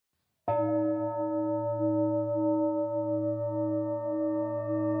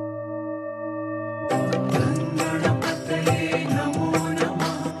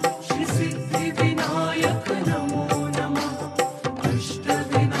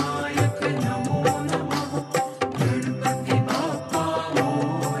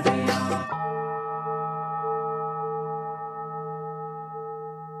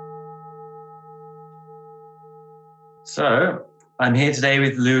So I'm here today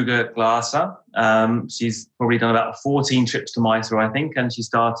with Luga Glaser. She's probably done about 14 trips to Mysore, I think, and she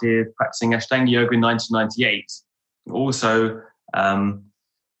started practicing Ashtanga Yoga in 1998. Also,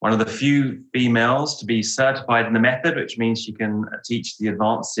 one of the few females to be certified in the method, which means she can teach the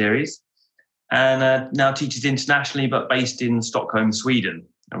advanced series, and now teaches internationally, but based in Stockholm, Sweden,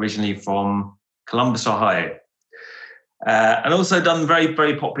 originally from Columbus, Ohio. And also done very,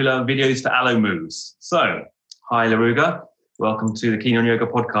 very popular videos for Alo Moves. So, hi, Laruga. Welcome to the Keen on Yoga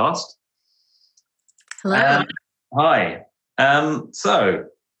podcast. Hello. Hi. So,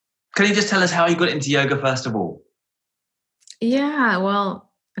 can you just tell us how you got into yoga, first of all? Yeah, well,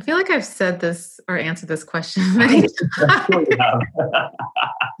 I feel like I've said this or answered this question many times.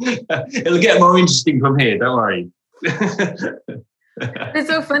 It'll get more interesting from here, don't worry. It's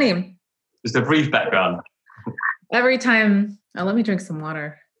so funny. Just a brief background. Every time, let me drink some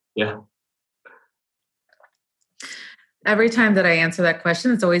water. Yeah. Every time that I answer that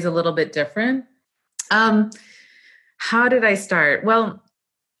question, it's always a little bit different. How did I start? Well,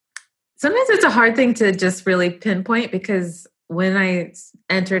 sometimes it's a hard thing to just really pinpoint because when I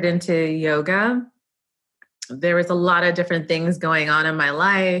entered into yoga, there was a lot of different things going on in my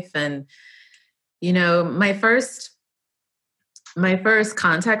life. And, you know, my first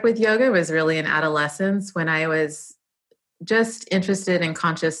contact with yoga was really in adolescence when I was just interested in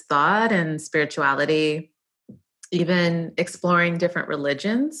conscious thought and spirituality, even exploring different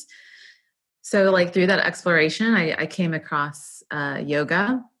religions. So like through that exploration, I came across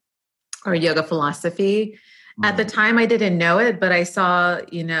yoga or yoga philosophy. At the time, I didn't know it, but I saw,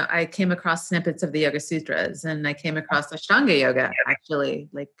 I came across snippets of the Yoga Sutras, and I came across Ashtanga yoga, actually,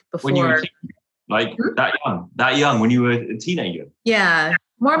 like before. When you were that young, when you were a teenager? Yeah,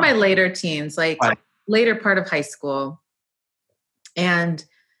 more my later teens, later part of high school. And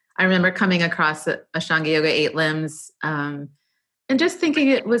I remember coming across Ashtanga Yoga 8 Limbs and just thinking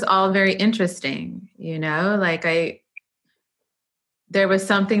it was all very interesting, there was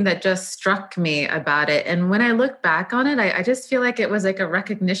something that just struck me about it. And when I look back on it, I just feel like it was like a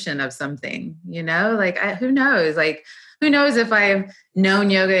recognition of something, who knows? Who knows if I've known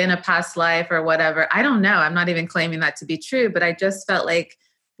yoga in a past life or whatever? I don't know. I'm not even claiming that to be true, but I just felt like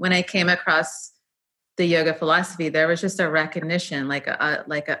when I came across the yoga philosophy, there was just a recognition,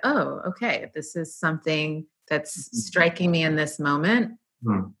 oh, okay, this is something that's striking me in this moment,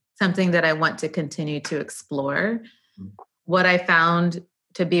 something that I want to continue to explore. What I found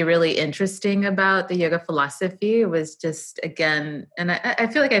to be really interesting about the yoga philosophy was just, again, and I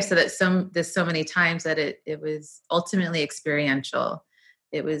feel like I've said it so many times, that it was ultimately experiential.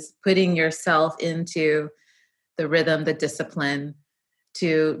 It was putting yourself into the rhythm, the discipline,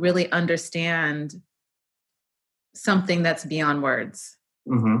 to really understand something that's beyond words.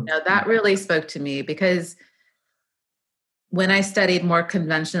 Mm-hmm. That really spoke to me, because when I studied more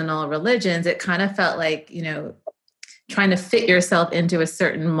conventional religions, it kind of felt like, trying to fit yourself into a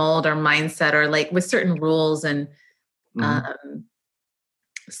certain mold or mindset, or like with certain rules and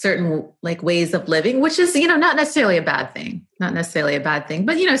certain like ways of living, which is, not necessarily a bad thing,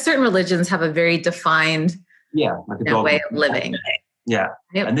 but, certain religions have a very defined way of living. Yeah.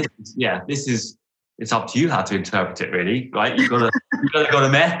 Yep. And it's up to you how to interpret it, really, right? You've got a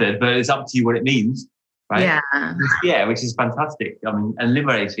method, but it's up to you what it means, right? Yeah, which is fantastic. I mean, and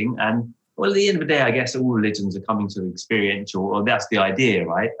liberating. And well, at the end of the day, I guess all religions are coming to experiential, or that's the idea,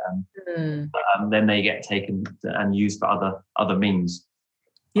 right? Then they get taken and used for other means.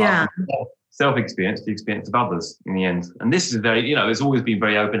 Yeah. Self-experience, the experience of others in the end. And this is very, it's always been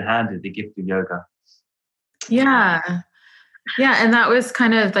very open-handed, the gift of yoga. Yeah. Yeah. And that was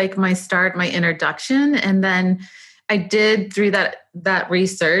kind of like my start, my introduction. And then I did, through that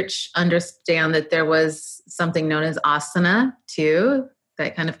research, understand that there was something known as asana too,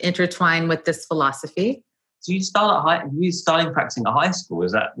 that kind of intertwined with this philosophy. So you starting practicing at high school?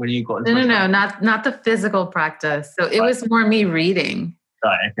 Is that when you got into No, not the physical practice. So it was more me reading.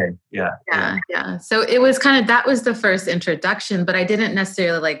 Right, okay, Yeah. So it was kind of, that was the first introduction, but I didn't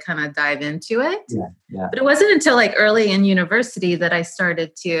necessarily kind of dive into it. Yeah. But it wasn't until early in university that I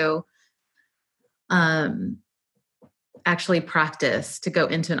started to actually practice, to go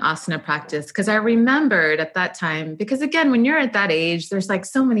into an asana practice, because I remembered at that time, because again, when you're at that age, there's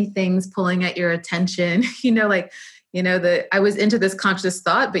so many things pulling at your attention, I was into this conscious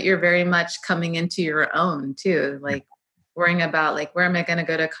thought, but you're very much coming into your own too, worrying about where am I going to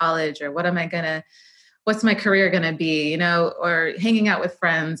go to college, or what's my career going to be, or hanging out with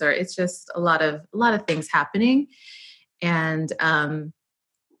friends, or it's just a lot of things happening. And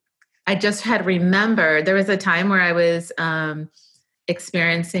I just had remembered there was a time where I was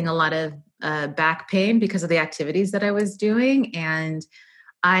experiencing a lot of back pain because of the activities that I was doing. And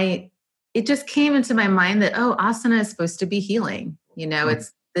it just came into my mind that, oh, asana is supposed to be healing.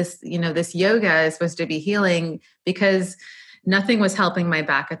 It's this, this yoga is supposed to be healing, because nothing was helping my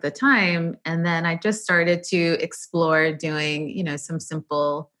back at the time. And then I just started to explore doing, some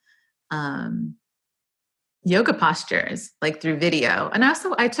simple yoga postures, like through video. And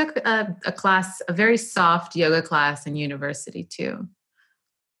also I took a class, a very soft yoga class in university too.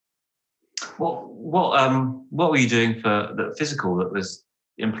 What were you doing for the physical that was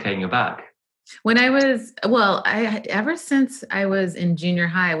implicating your back? When ever since I was in junior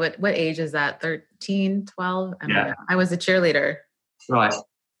high, what age is that? 13, 12? I was a cheerleader. Right.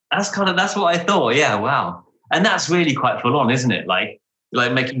 That's what I thought. Yeah. Wow. And that's really quite full on, isn't it? Like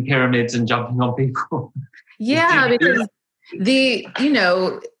making pyramids and jumping on people. Yeah, because in the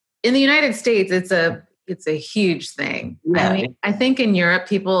United States, it's a huge thing. Yeah. I mean, I think in Europe,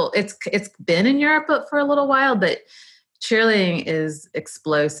 it's been in Europe for a little while, but cheerleading is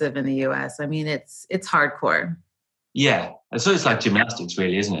explosive in the US. I mean, it's hardcore. Yeah. So it's like gymnastics,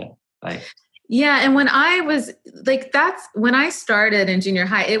 really, isn't it? Yeah. And when I was when I started in junior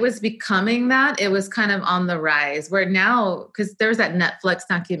high, it was becoming that. It was kind of on the rise, where now, because there's that Netflix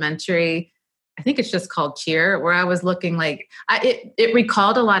documentary, I think it's just called Cheer, where I was looking it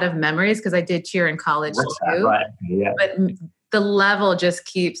recalled a lot of memories, because I did cheer in college too. Right. Yeah. But the level just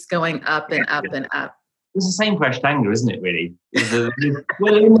keeps going up and up and up. It's the same for Ashtanga, isn't it, really?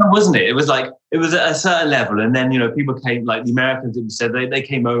 Wasn't it? It was at a certain level, and then, people came, like the Americans said, they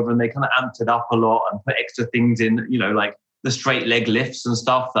came over and they kind of amped it up a lot and put extra things in, like the straight leg lifts and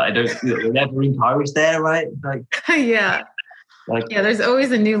stuff that I don't think never encouraged there, right? Yeah. There's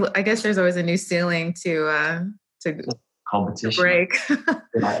always a new ceiling to competition to break.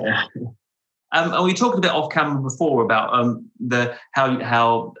 And we talked a bit off camera before about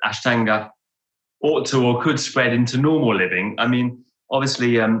how Ashtanga ought to or could spread into normal living. I mean,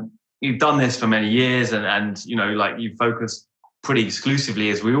 obviously, you've done this for many years, and you focused pretty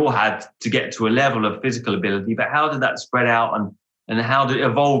exclusively, as we all had, to get to a level of physical ability. But how did that spread out, and how did it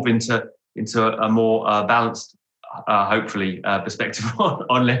evolve into a more balanced, hopefully, perspective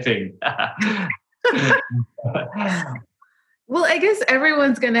on living? Well, I guess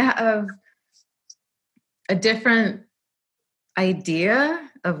everyone's going to have a different idea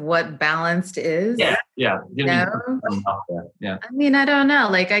of what balanced is. Yeah. Yeah. I mean, I don't know.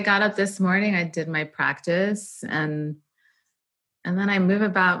 Like, I got up this morning, I did my practice, and then I move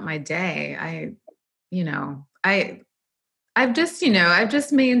about my day. I've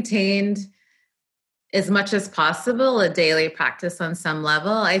just maintained as much as possible a daily practice on some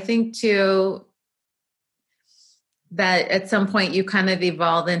level. I think too that at some point you kind of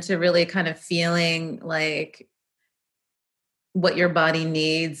evolve into really kind of feeling like what your body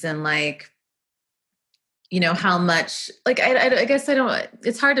needs, and how much, I guess I don't,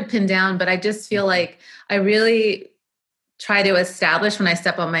 it's hard to pin down, but I just feel like I really try to establish when I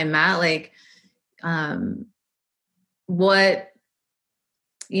step on my mat, what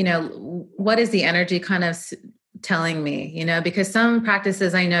is the energy kind of telling me, because some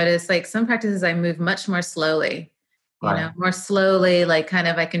practices I notice, some practices I move much more slowly, more slowly, I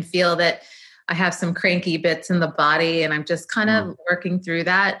can feel that I have some cranky bits in the body, and I'm just kind of working through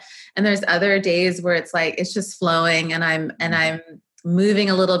that. And there's other days where it's just flowing, and I'm moving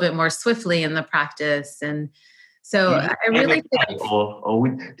a little bit more swiftly in the practice. And so I really think, or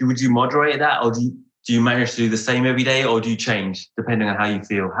would you moderate that, or do you manage to do the same every day, or do you change depending on how you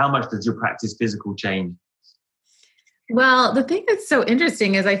feel? How much does your practice physical change? Well, the thing that's so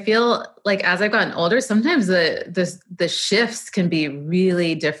interesting is I feel like as I've gotten older, sometimes the shifts can be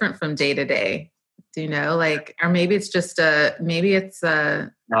really different from day to day. Or maybe it's just a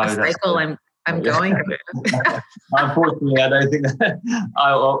cycle I'm going through. Unfortunately, I don't think that.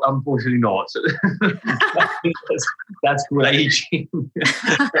 Unfortunately, not. That's called aging.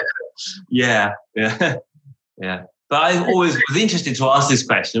 Yeah. But I always was interested to ask this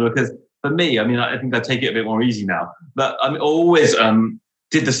question, because for me, I mean, I think I take it a bit more easy now. But I always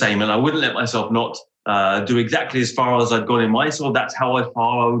did the same, and I wouldn't let myself not do exactly as far as I'd gone in Mysore. That's how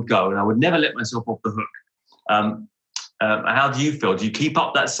far I would go, and I would never let myself off the hook. How do you feel? Do you keep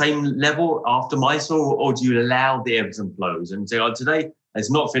up that same level after Mysore, or do you allow the ebbs and flows and say, "Oh, today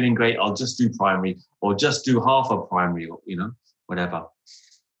it's not feeling great. I'll just do primary, or just do half of primary, or whatever."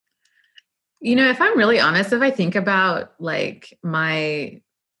 If I'm really honest, if I think about my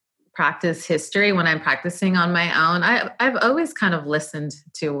practice history when I'm practicing on my own, I've always kind of listened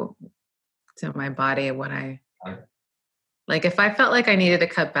to my body. If I felt like I needed to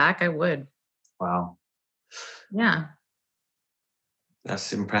cut back, I would. Wow. Yeah.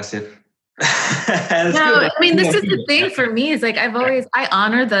 That's impressive. No, I mean, this is the thing for me is like, I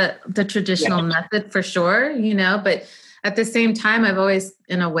honor the traditional method for sure, but at the same time, I've always,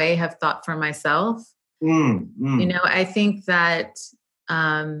 in a way, have thought for myself. I think that,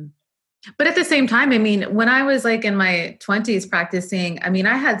 but at the same time, I mean, when I was like in my 20s practicing, I mean,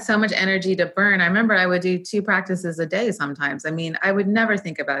 I had so much energy to burn. I remember I would do 2 practices a day sometimes. I mean, I would never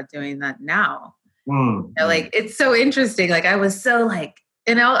think about doing that now. Like, it's so interesting. Like, I was so like,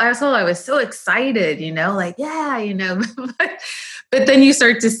 I was so excited, like, yeah, but then you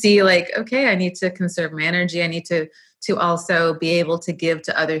start to see like, okay, I need to conserve my energy. I need to also be able to give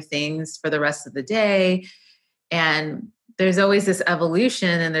to other things for the rest of the day. And there's always this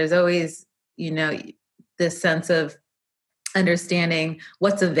evolution, and there's always, this sense of understanding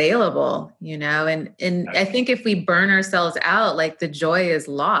what's available, and I think if we burn ourselves out, like the joy is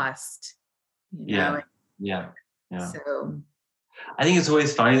lost. Yeah. So I think it's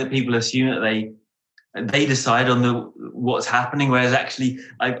always funny that people assume that they decide on what's happening, whereas actually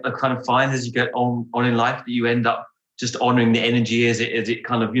I kind of find as you get on in life that you end up just honoring the energy as it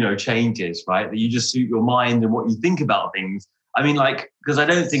kind of, changes, right? That you just suit your mind and what you think about things. I mean, like, because I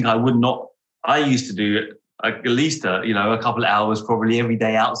don't think I used to do at least, a couple of hours probably every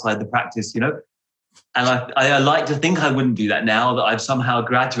day outside the practice, and I like to think I wouldn't do that now that I've somehow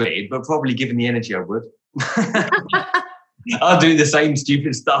graduated, but probably given the energy I would. I'll do the same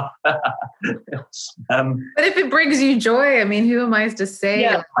stupid stuff. But if it brings you joy, I mean, who am I to say?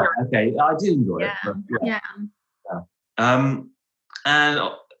 Yeah, okay, I do enjoy it. But and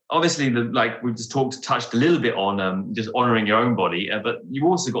obviously, we've just touched a little bit on just honoring your own body, but you've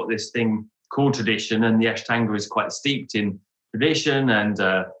also got this thing called tradition, and the Ashtanga is quite steeped in tradition and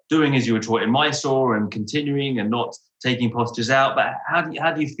doing as you were taught in Mysore and continuing and not taking postures out. But how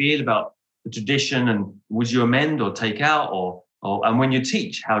do you feel about the tradition, and would you amend or take out, or and when you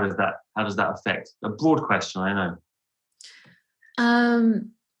teach, how does that affect? A broad question, I know.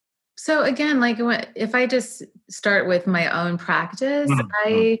 So again, like if I just start with my own practice,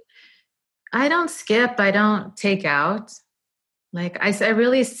 I don't skip, I don't take out. Like I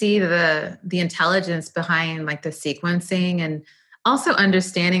really see the intelligence behind like the sequencing, and also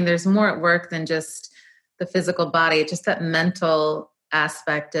understanding there's more at work than just the physical body, just that mental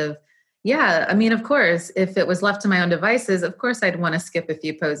aspect of, I mean, of course, if it was left to my own devices, of course, I'd want to skip a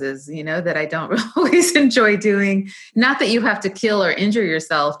few poses, that I don't always enjoy doing. Not that you have to kill or injure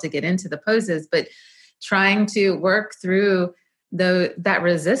yourself to get into the poses, but trying to work through that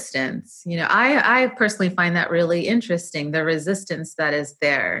resistance. I personally find that really interesting, the resistance that is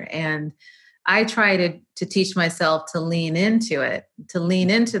there. And I try to teach myself to lean into it, to lean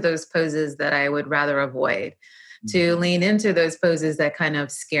into those poses that I would rather avoid, to lean into those poses that kind of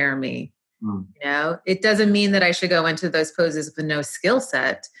scare me. It doesn't mean that I should go into those poses with no skill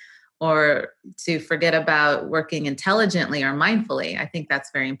set or to forget about working intelligently or mindfully. I think that's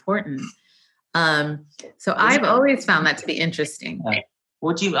very important. So I've always found that to be interesting.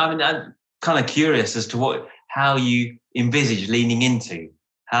 I'm kind of curious as to how you envisage leaning into.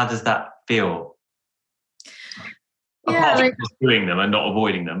 How does that feel? Apart from just doing them and not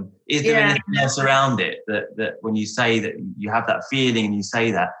avoiding them, is there anything else around it that when you say that you have that feeling and you say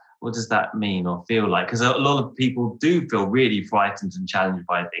that, what does that mean or feel like? Because a lot of people do feel really frightened and challenged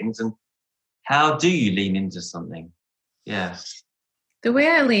by things. And how do you lean into something? Yeah. The way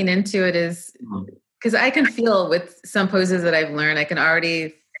I lean into it is because I can feel with some poses that I've learned, I can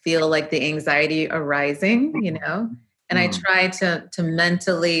already feel like the anxiety arising, and I try to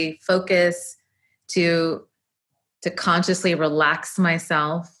mentally focus, to consciously relax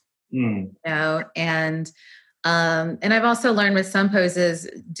myself, and I've also learned with some poses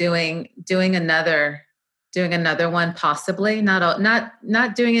doing another one, possibly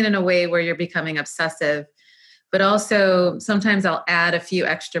not doing it in a way where you're becoming obsessive, but also sometimes I'll add a few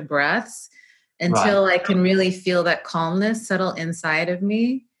extra breaths until I can really feel that calmness settle inside of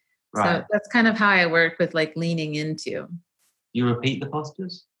me. So that's kind of how I work with like leaning into. You repeat the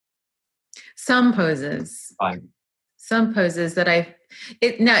postures? Some poses. Right. Some poses that I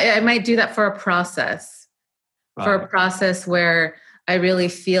might do that for a process. Right. For a process where I really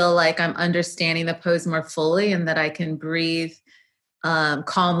feel like I'm understanding the pose more fully and that I can breathe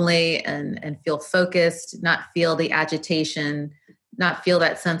calmly and feel focused, not feel the agitation, not feel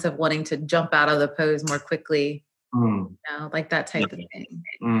that sense of wanting to jump out of the pose more quickly, like that type of thing.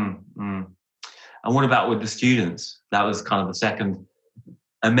 And what about with the students? That was kind of the second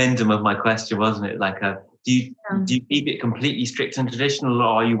amendment of my question, wasn't it? Like, do you keep it completely strict and traditional, or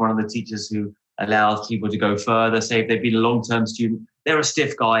are you one of the teachers who allows people to go further? Say if they've been a long-term student they're a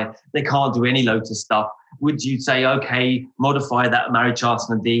stiff guy, they can't do any lotus stuff, would you say, okay, modify that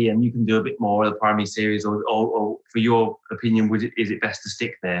Marichasana D and you can do a bit more of the primary series, or for your opinion, is it best to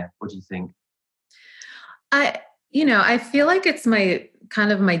stick there? What do you think? I feel like it's my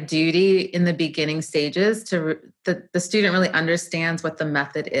duty in the beginning stages to the student really understands what the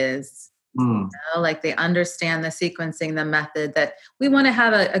method is. Like they understand the sequencing, the method, that we want to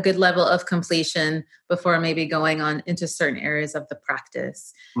have a good level of completion before maybe going on into certain areas of the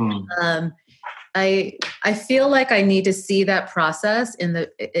practice. I feel like I need to see that process in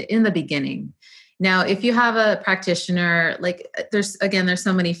the beginning. Now, if you have a practitioner, like there's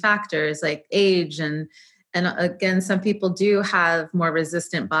so many factors like age and again, some people do have more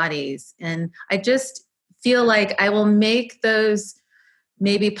resistant bodies. And I just feel like I will make those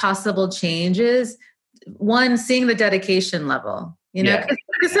maybe possible changes. One, seeing the dedication level, because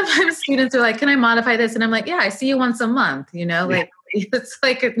sometimes students are like, can I modify this? And I'm like, yeah, I see you once a month, like it's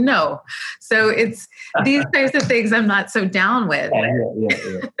like, no. So it's these types of things I'm not so down with.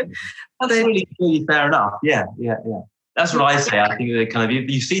 Yeah. That's really fair enough. Yeah. That's what I say. I think they kind of,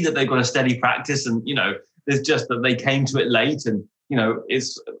 you see that they've got a steady practice and, it's just that they came to it late and,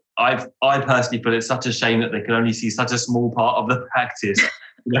 I personally feel it's such a shame that they can only see such a small part of the practice,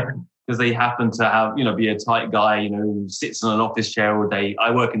 because they happen to have, be a tight guy, who sits in an office chair all day.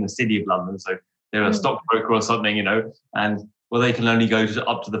 I work in the city of London, so they're a stockbroker or something, and they can only go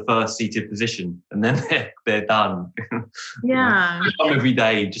up to the first seated position and then they're done. Yeah. They come every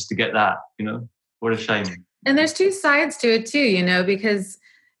day just to get that, what a shame. And there's two sides to it too, because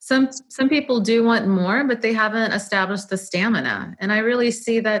some people do want more, but they haven't established the stamina. And I really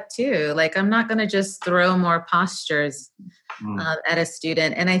see that too. Like, I'm not going to just throw more postures at a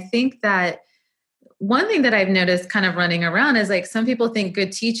student. And I think that one thing that I've noticed kind of running around is like, some people think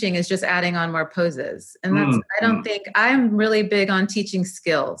good teaching is just adding on more poses. And I don't think, I'm really big on teaching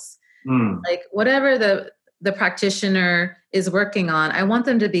skills. Like whatever the practitioner is working on, I want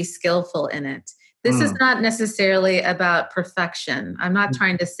them to be skillful in it. This is not necessarily about perfection. I'm not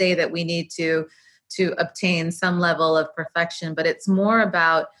trying to say that we need to obtain some level of perfection, but it's more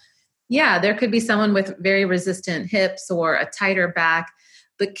about, there could be someone with very resistant hips or a tighter back,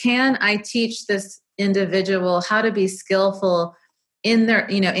 but can I teach this individual how to be skillful in their,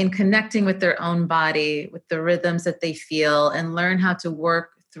 in connecting with their own body, with the rhythms that they feel, and learn how to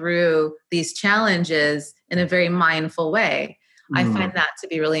work through these challenges in a very mindful way. I find that to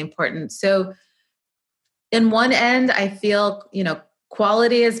be really important. So in one end, I feel,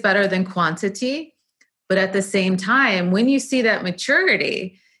 quality is better than quantity. But at the same time, when you see that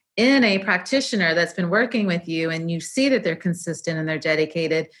maturity in a practitioner that's been working with you and you see that they're consistent and they're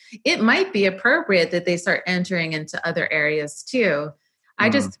dedicated, it might be appropriate that they start entering into other areas too. I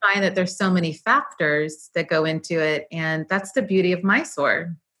just find that there's so many factors that go into it. And that's the beauty of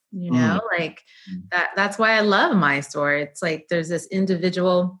Mysore, like that's why I love Mysore. It's like there's this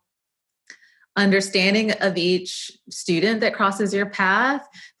individual understanding of each student that crosses your path.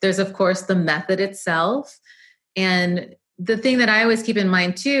 There's, of course, the method itself. And the thing that I always keep in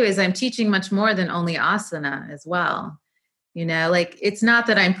mind, too, is I'm teaching much more than only asana as well. Like it's not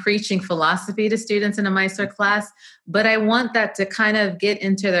that I'm preaching philosophy to students in a Mysore class, but I want that to kind of get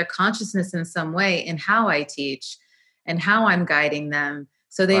into their consciousness in some way in how I teach and how I'm guiding them.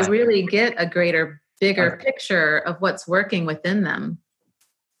 So they really get a bigger picture of what's working within them.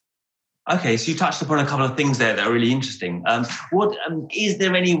 Okay, so you touched upon a couple of things there that are really interesting. What is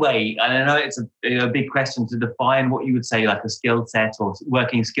there any way, and I know it's a big question, to define what you would say like a skill set or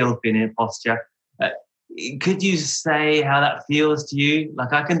working skillfully in posture? Could you say how that feels to you?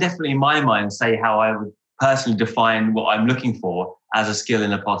 Like I can definitely in my mind say how I would personally define what I'm looking for as a skill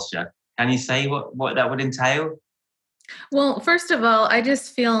in a posture. Can you say what that would entail? Well, first of all, I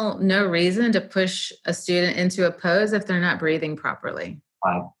just feel no reason to push a student into a pose if they're not breathing properly.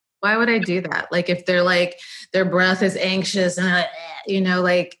 Right. Why would I do that? Like if they're like, their breath is anxious and,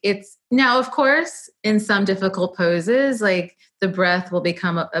 like it's now, of course, in some difficult poses, like the breath will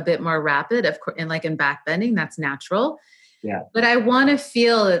become a bit more rapid, of course, and like in back bending, that's natural. Yeah. But I want to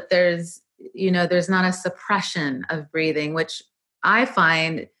feel that there's not a suppression of breathing, which I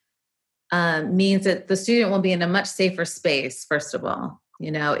find means that the student will be in a much safer space, first of all,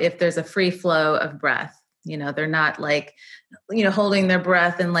 if there's a free flow of breath. They're not like, holding their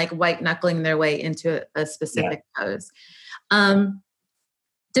breath and like white knuckling their way into a specific pose.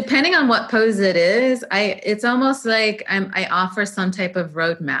 Depending on what pose it is, it's almost like I offer some type of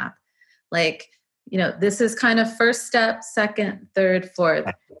roadmap. Like, this is kind of first step, second, third,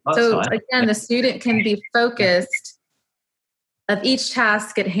 fourth. So again, the student can be focused of each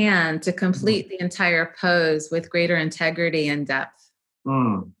task at hand to complete the entire pose with greater integrity and depth.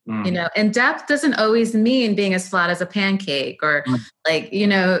 Mm, You mm, know, and depth doesn't always mean being as flat as a pancake, or mm, like, you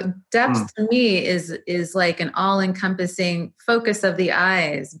know, depth mm, to me is like an all-encompassing focus of the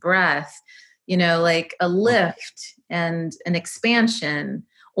eyes, breath, you know, like a mm, lift and an expansion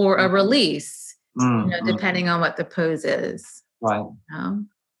or a mm, release, you mm, know, mm. depending on what the pose is. Right. You know?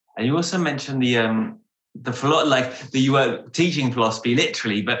 And you also mentioned like that you were teaching philosophy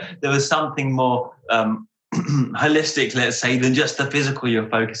literally, but there was something more holistic, let's say, than just the physical you're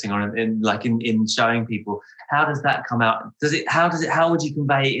focusing on in showing people. How does that come out? How would you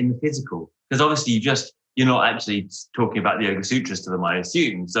convey it in the physical? Because obviously you're not actually talking about the Yoga Sutras to them, I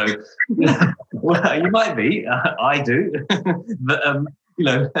assume. So, well, you might be. I do, but you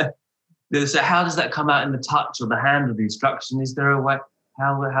know. So how does that come out in the touch or the hand of the instruction? Is there a way?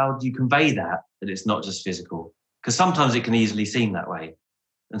 How do you convey that it's not just physical? Because sometimes it can easily seem that way,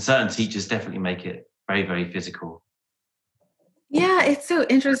 and certain teachers definitely make it very, very physical. Yeah, it's so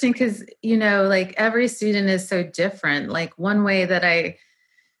interesting because, you know, like every student is so different. Like one way that I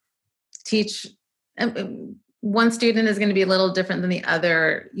teach, one student is going to be a little different than the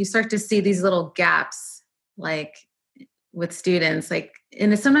other. You start to see these little gaps, like with students, like,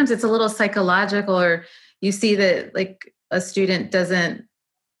 and sometimes it's a little psychological, or you see that like a student doesn't,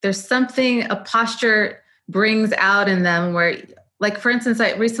 there's something a posture brings out in them where, like, for instance,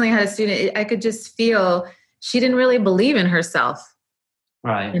 I recently had a student, I could just feel she didn't really believe in herself,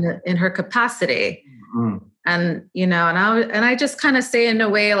 Right. in her capacity. Mm. And, you know, and I just kind of say in a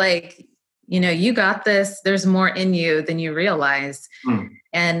way like, you know, you got this, there's more in you than you realize. Mm.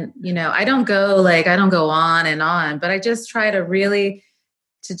 And, you know, I don't go on and on, but I just try to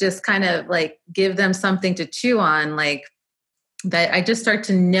just kind of like give them something to chew on, like that I just start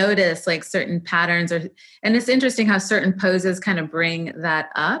to notice like certain patterns, and it's interesting how certain poses kind of bring that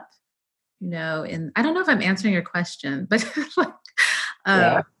up, you know, and I don't know if I'm answering your question, but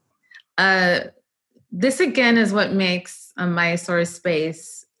Yeah. This again is what makes a Mysore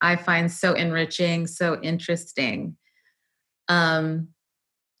space, I find, so enriching, so interesting. I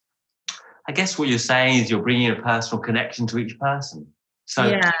guess what you're saying is you're bringing a personal connection to each person. So,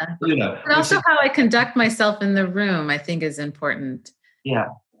 Yeah. you know, And also how I conduct myself in the room, I think, is important. Yeah.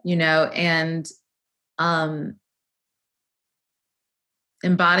 You know, and trying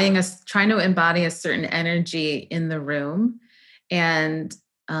to embody a certain energy in the room. And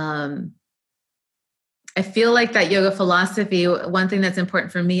I feel like that yoga philosophy, one thing that's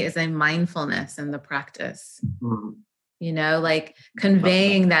important for me is a mindfulness in the practice. Mm-hmm. You know, like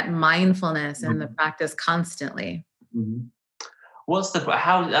conveying that mindfulness in the practice constantly. Mm-hmm.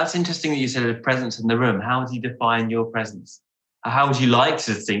 That's interesting that you said a presence in the room. How do you define your presence? How would you like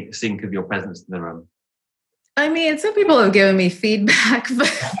to think of your presence in the room? I mean, some people have given me feedback, but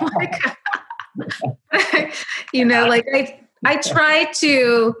like, you know, like I try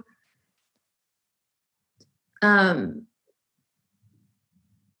to, I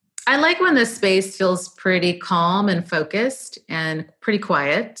like when the space feels pretty calm and focused and pretty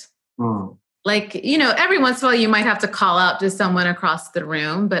quiet. Mm. Like, you know, every once in a while you might have to call out to someone across the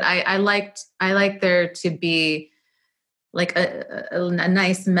room, but I like there to be like a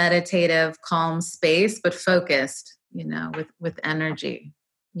nice meditative, calm space, but focused, you know, with energy,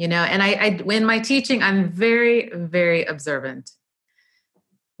 you know. And I in my teaching, I'm very, very observant,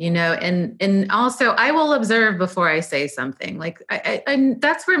 you know, and also I will observe before I say something. Like I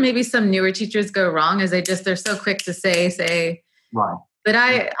that's where maybe some newer teachers go wrong, is they're so quick to say. Right. But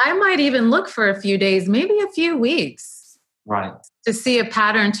I might even look for a few days, maybe a few weeks, right, to see a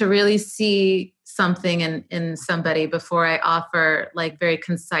pattern, to really see something in somebody before I offer like very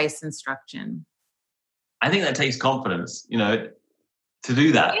concise instruction. I think that takes confidence, you know, to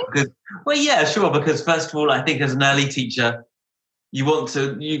do that. Because, well, yeah, sure. Because first of all, I think as an early teacher, you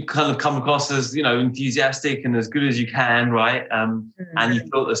kind of come across as, you know, enthusiastic and as good as you can, right? And you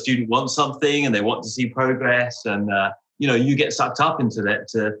feel the student wants something and they want to see progress, and you know, you get sucked up into that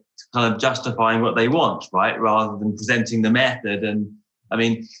to kind of justifying what they want, right? Rather than presenting the method. And I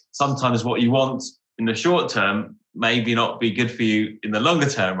mean, sometimes what you want in the short term maybe not be good for you in the longer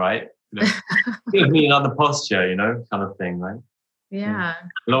term, right? You know, give me another posture, you know, kind of thing, right? Yeah.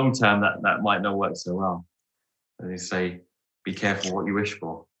 Long term, that might not work so well. As they say, be careful what you wish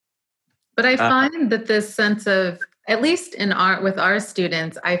for. But I find that this sense of, at least with our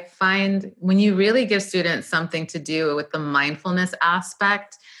students, I find when you really give students something to do with the mindfulness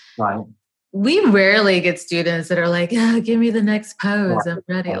aspect, right, we rarely get students that are like, give me the next pose, I'm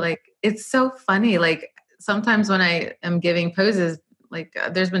ready. Like, it's so funny. Like sometimes when I am giving poses, like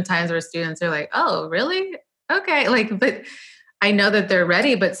there's been times where students are like, oh, really? Okay. Like, but I know that they're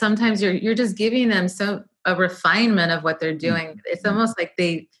ready, but sometimes you're just giving them so a refinement of what they're doing. It's almost like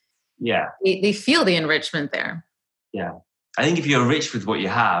they feel the enrichment there. Yeah. I think if you're rich with what you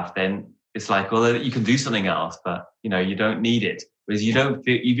have, then it's like, well, you can do something else, but you don't need it. Whereas if you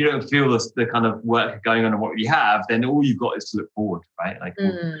don't feel the kind of work going on and what you have, then all you've got is to look forward, right? Like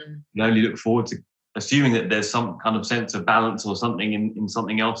you only look forward to assuming that there's some kind of sense of balance or something in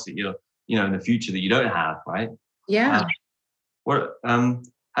something else that you're, in the future that you don't have, right? Yeah.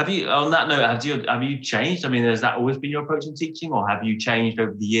 Have you, on that note, have you changed? I mean, has that always been your approach in teaching, or have you changed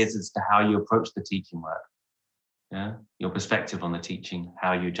over the years as to how you approach the teaching work? Yeah, your perspective on the teaching,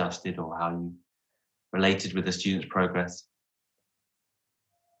 how you adjusted or how you related with the students' progress.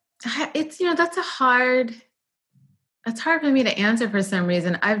 It's, that's hard for me to answer for some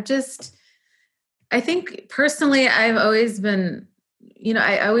reason. I think personally, I've always been,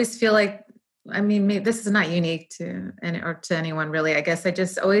 I always feel like, maybe this is not unique to anyone really. I guess I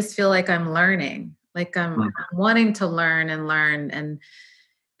just always feel like I'm learning, like I'm wanting to learn and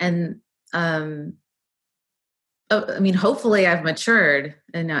hopefully I've matured,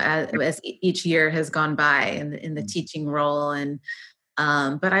 as each year has gone by in the teaching role,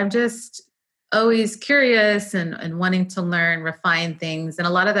 but I'm just always curious and wanting to learn, refine things, and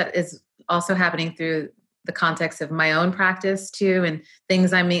a lot of that is also happening through the context of my own practice too, and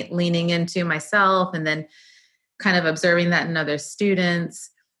things I'm leaning into myself, and then kind of observing that in other students.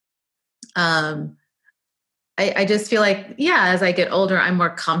 I just feel like, as I get older, I'm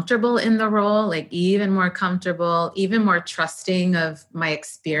more comfortable in the role, like even more comfortable, even more trusting of my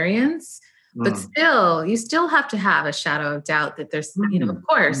experience. But still, you still have to have a shadow of doubt that there's, of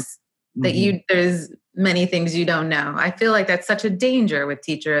course, that there's many things you don't know. I feel like that's such a danger with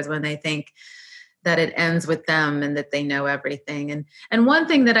teachers when they think that it ends with them and that they know everything. And one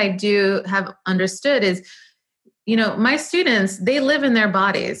thing that I do have understood is, my students, they live in their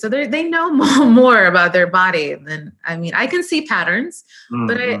bodies. So they know more about their body than, I can see patterns,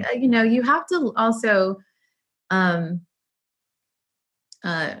 but you have to also,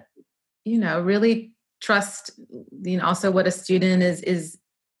 really trust, also what a student is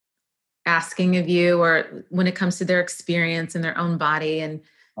asking of you, or when it comes to their experience in their own body. And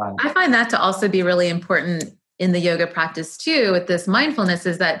I find that to also be really important in the yoga practice too, with this mindfulness,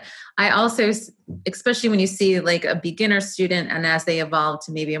 is that I also, especially when you see like a beginner student and as they evolve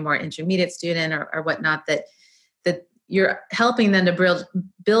to maybe a more intermediate student or whatnot, that you're helping them to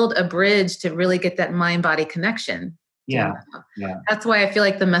build a bridge to really get that mind-body connection. Yeah. That's why I feel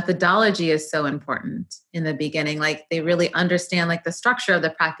like the methodology is so important in the beginning. Like they really understand like the structure of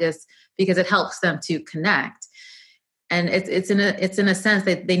the practice, because it helps them to connect. And it's in a sense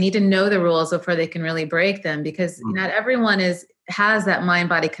that they need to know the rules before they can really break them, because not everyone has that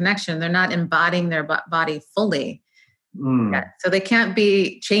mind-body connection. They're not embodying their body fully yet. So they can't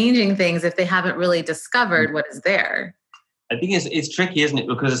be changing things if they haven't really discovered what is there. I think it's tricky, isn't it?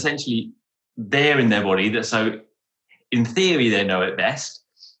 Because essentially they're in their body, so in theory they know it best.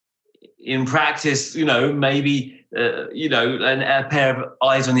 In practice, maybe a pair of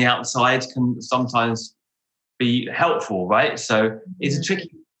eyes on the outside can sometimes be helpful, right? So it's a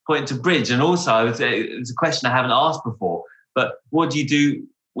tricky point to bridge. And also it's a question I haven't asked before, but what do you do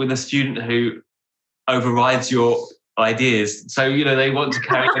with a student who overrides your ideas? So, they want to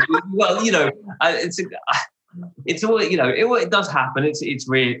carry well, it's all, it does happen. It's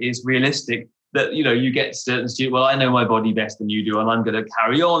realistic that, you get certain students, well, I know my body better than you do, and I'm going to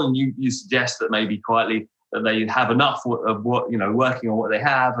carry on. And you suggest that maybe quietly that they have enough of what, working on what they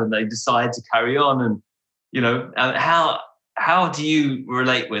have, and they decide to carry on. And, and how do you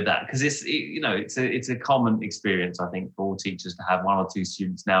relate with that? Because it's a common experience, I think, for all teachers to have one or two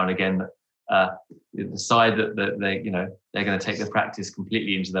students now and again that decide that they're going to take the practice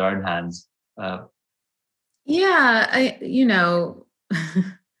completely into their own hands.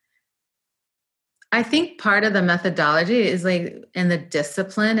 I think part of the methodology is and the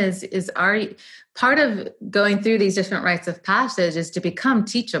discipline is part of going through these different rites of passage is to become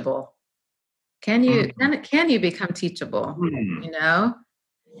teachable. Can you become teachable?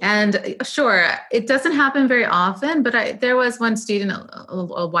 And sure, it doesn't happen very often, but there was one student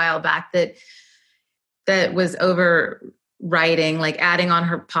a while back that was over writing, like adding on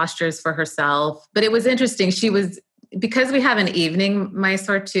her postures for herself. But it was interesting. Because we have an evening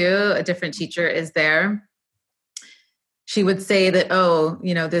Mysore too, a different teacher is there. She would say that,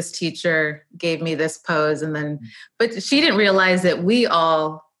 this teacher gave me this pose. But she didn't realize that we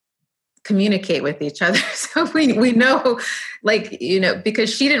all communicate with each other. So we know,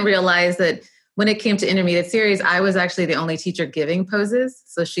 because she didn't realize that when it came to intermediate series, I was actually the only teacher giving poses.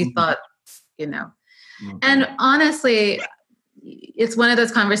 So she thought, and honestly, it's one of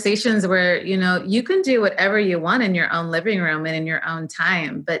those conversations where, you know, you can do whatever you want in your own living room and in your own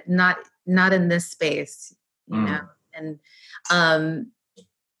time, but not in this space, you know? And,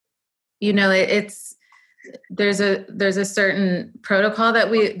 you know, there's a certain protocol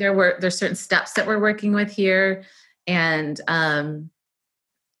that there's certain steps that we're working with here. And,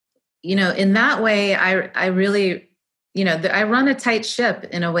 you know, in that way, I really, you know, I run a tight ship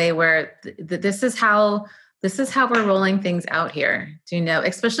in a way where this is how we're rolling things out here, you know,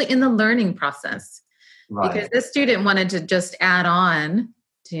 especially in the learning process. Right. Because this student wanted to just add on,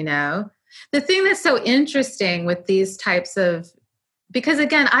 you know. The thing that's so interesting with these types of, because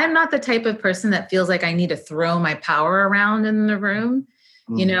again, I'm not the type of person that feels like I need to throw my power around in the room.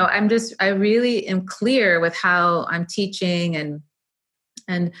 Mm-hmm. You know, I really am clear with how I'm teaching,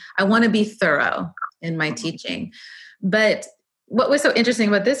 and I want to be thorough in my teaching. But what was so interesting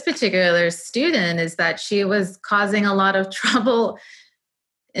about this particular student is that she was causing a lot of trouble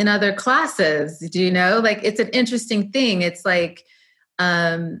in other classes. Do you know? Like, it's an interesting thing. It's like,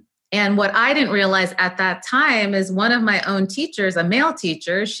 and what I didn't realize at that time is one of my own teachers, a male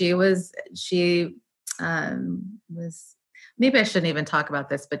teacher, she was, maybe I shouldn't even talk about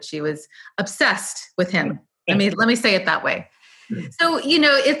this, but she was obsessed with him. Let me say it that way. So, you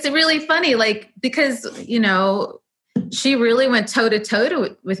know, it's really funny, like, because, you know, she really went toe to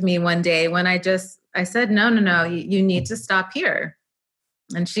toe with me one day when I said, no, you need to stop here.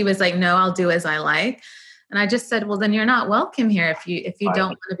 And she was like, no, I'll do as I like. And I just said, well, then you're not welcome here if you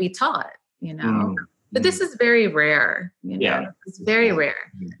don't want to be taught, you know. But this is very rare, you know. Yeah. It's very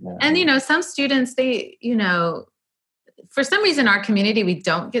rare. Yeah. And, you know, some students, they, you know, for some reason, our community, we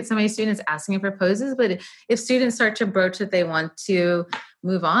don't get so many students asking for poses. But if students start to broach that they want to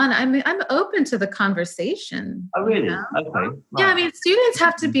move on, I'm open to the conversation. Oh, really? You know? Okay. Right. Yeah, I mean, students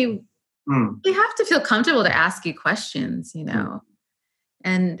have to be, they have to feel comfortable to ask you questions, you know,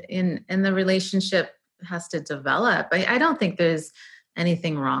 and in the relationship has to develop. I don't think there's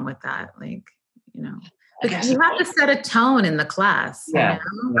anything wrong with that. Like, you know, but you have to set a tone in the class. Yeah.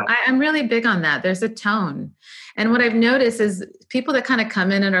 You know? Yeah. I'm really big on that. There's a tone. And what I've noticed is people that kind of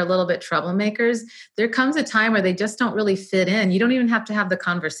come in and are a little bit troublemakers, there comes a time where they just don't really fit in. You don't even have to have the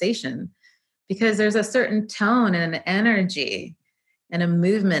conversation because there's a certain tone and an energy and a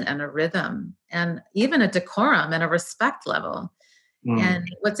movement and a rhythm and even a decorum and a respect level. And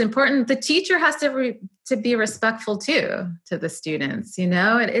what's important, the teacher has to be respectful too to the students, you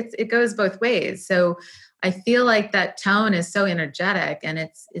know, it goes both ways. So I feel like that tone is so energetic and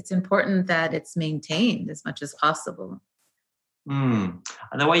it's important that it's maintained as much as possible. And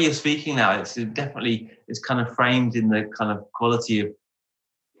the way you're speaking now, it's kind of framed in the kind of quality of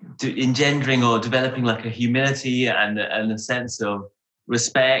engendering or developing like a humility and a sense of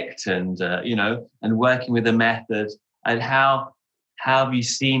respect and, you know, and working with a method. And how have you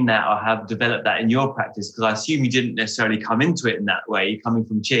seen that or have developed that in your practice? Because I assume you didn't necessarily come into it in that way, coming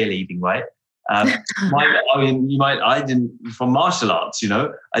from cheerleading, right? I didn't from martial arts, you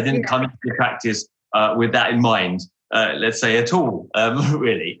know, I didn't come into the practice with that in mind, let's say at all,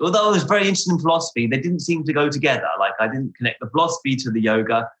 really. Although I was very interested in philosophy, they didn't seem to go together. Like I didn't connect the philosophy to the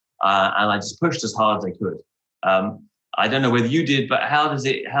yoga and I just pushed as hard as I could. I don't know whether you did, but how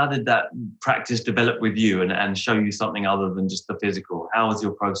did that practice develop with you and show you something other than just the physical? How has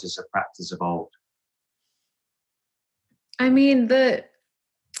your process of practice evolved? I mean, I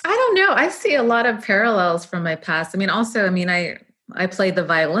don't know. I see a lot of parallels from my past. I mean, also, I played the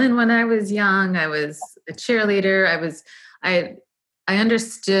violin when I was young. I was a cheerleader. I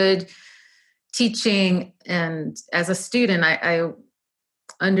understood teaching. And as a student, I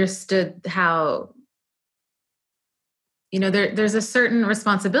understood how, you know, there's a certain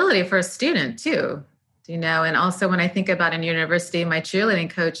responsibility for a student too, you know, and also when I think about in university, my cheerleading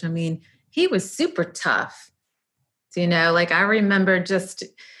coach, I mean, he was super tough, you know, like I remember just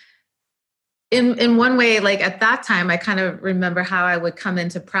in one way, like at that time, I kind of remember how I would come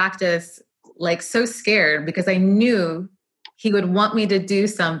into practice, like so scared because I knew he would want me to do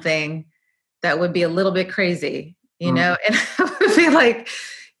something that would be a little bit crazy, you know, and I would be like,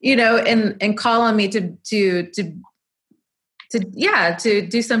 you know, and call on me to do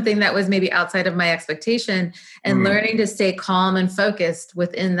something that was maybe outside of my expectation and learning to stay calm and focused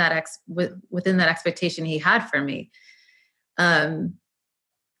within that expectation he had for me.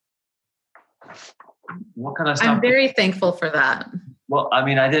 What kind of stuff? I'm very thankful for that. Well, I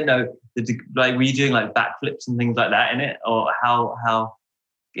mean, I didn't know, like, were you doing like backflips and things like that in it, or how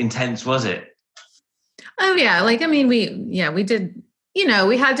intense was it? Oh yeah. Like, I mean, we did, you know,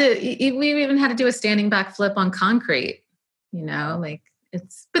 we even had to do a standing backflip on concrete, you know, like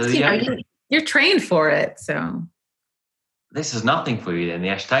but you know, you're trained for it. So. this is nothing for you then. The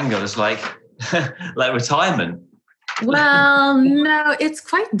Ashtanga was like, like retirement. Well, no, it's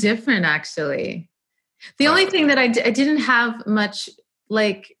quite different actually. The only thing that I didn't have much,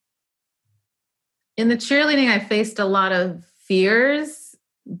 like in the cheerleading, I faced a lot of fears,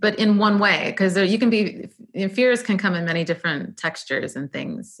 but in one way, because you can be, fears can come in many different textures and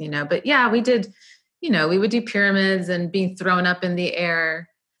things, you know, but yeah, we did, you know, we would do pyramids and being thrown up in the air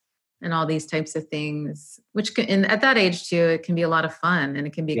and all these types of things, which can, and at that age too, it can be a lot of fun and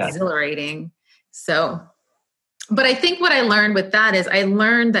it can be exhilarating. So, but I think what I learned with that is I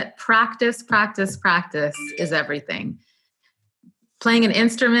learned that practice is everything. Playing an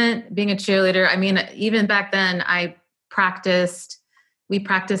instrument, being a cheerleader. I mean, even back then we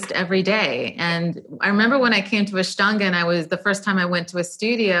practiced every day. And I remember when I came to Ashtanga and the first time I went to a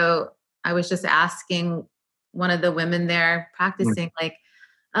studio, I was just asking one of the women there practicing like,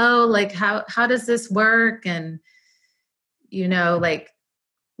 oh, like how does this work? And, you know, like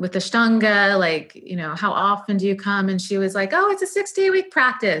with Ashtanga, like, you know, how often do you come? And she was like, oh, it's a 6-day-a-week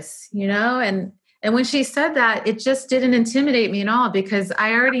practice, you know? And when she said that, it just didn't intimidate me at all because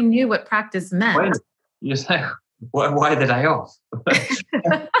I already knew what practice meant. Wait, you say, why the day off?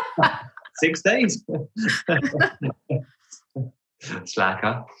 6 days?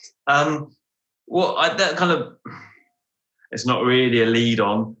 Slacker. Well, that kind of, it's not really a lead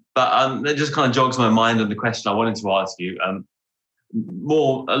on, but it just kind of jogs my mind on the question I wanted to ask you.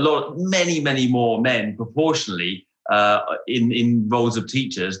 Many more men proportionally in roles of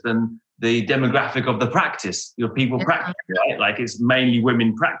teachers than the demographic of the practice. You know, people practicing, right? Like it's mainly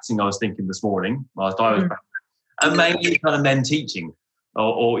women practicing. I was thinking this morning whilst I was practicing, and mainly kind of men teaching,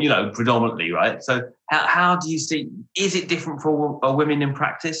 or you know, predominantly, right? So how do you see? Is it different for women in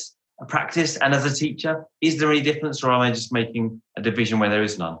practice? And as a teacher, is there any difference, or am I just making a division where there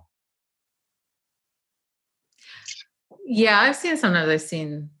is none? Yeah, I've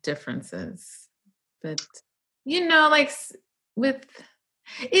seen differences, but you know, like with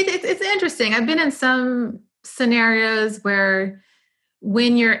it's interesting. I've been in some scenarios where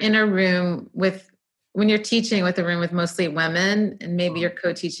when you're in a room when you're teaching with a room with mostly women and maybe you're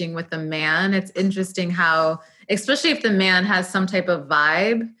co-teaching with a man, it's interesting how, especially if the man has some type of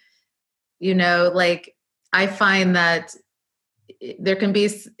vibe, you know, like I find that there can be,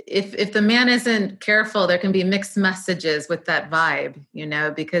 if the man isn't careful, there can be mixed messages with that vibe, you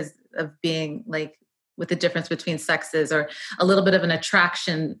know, because of being like with the difference between sexes or a little bit of an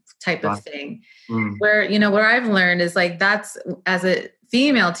attraction type of thing. Where, you know, where I've learned is like, that's as a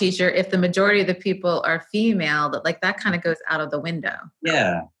female teacher, if the majority of the people are female, that kind of goes out of the window.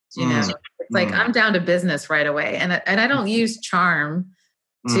 Yeah. You know, it's like, I'm down to business right away. And I don't use charm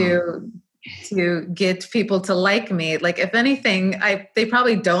to get people to like me. Like if anything, they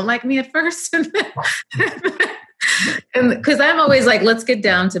probably don't like me at first. And because I'm always like, let's get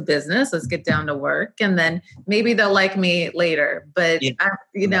down to business, let's get down to work, and then maybe they'll like me later. But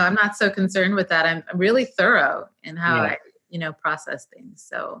I'm not so concerned with that. I'm really thorough in how I, you know, process things.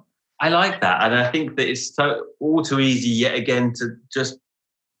 So I like that, and I think that it's all too easy yet again to just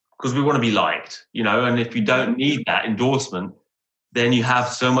because we want to be liked, you know. And if you don't need that endorsement, then you have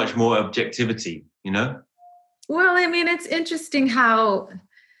so much more objectivity, you know. Well, I mean, it's interesting how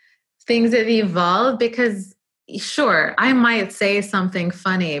things have evolved because. Sure, I might say something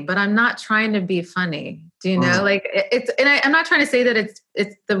funny, but I'm not trying to be funny. Do you know? Like I'm not trying to say that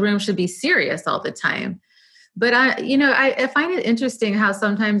it's the room should be serious all the time. But I find it interesting how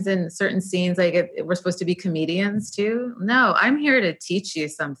sometimes in certain scenes, like if we're supposed to be comedians too. No, I'm here to teach you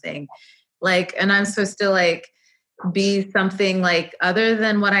something. Like, and I'm supposed to like be something like other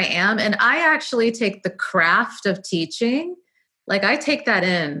than what I am. And I actually take the craft of teaching. Like I take that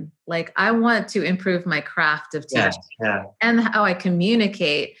in, like I want to improve my craft of teaching and how I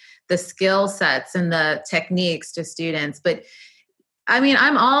communicate the skill sets and the techniques to students. But I mean,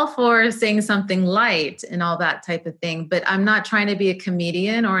 I'm all for saying something light and all that type of thing, but I'm not trying to be a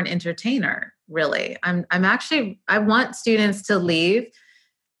comedian or an entertainer, really. I want students to leave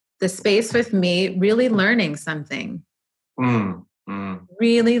the space with me really learning something,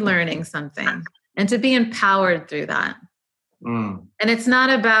 really learning something, and to be empowered through that. And it's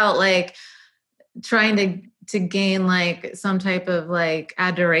not about like trying to gain like some type of like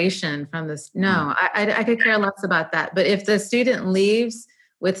adoration from this. No, I could care less about that. But if the student leaves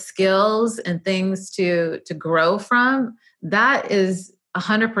with skills and things to grow from, that is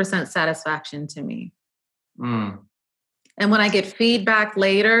 100% satisfaction to me. And when I get feedback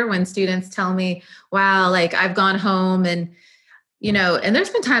later, when students tell me, wow, like I've gone home and you know, and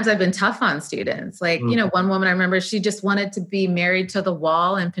there's been times I've been tough on students. Like, you know, one woman I remember, she just wanted to be married to the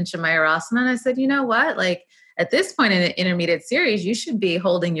wall in Pinchamayurasana. And I said, you know what? Like, at this point in an intermediate series, you should be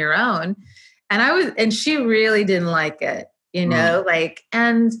holding your own. And she really didn't like it, but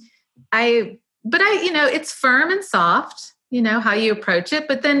it's firm and soft, how you approach it.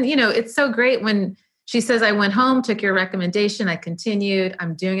 But then, it's so great when she says, I went home, took your recommendation, I continued,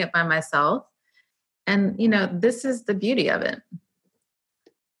 I'm doing it by myself. And, this is the beauty of it.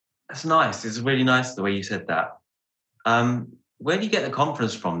 That's nice. It's really nice the way you said that. Where do you get the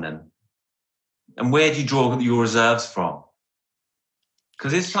confidence from then? And where do you draw your reserves from?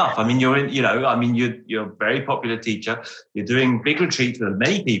 Because it's tough. I mean, you're a very popular teacher. You're doing big retreats with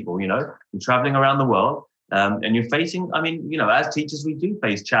many people, you're traveling around the world. And you're facing, as teachers, we do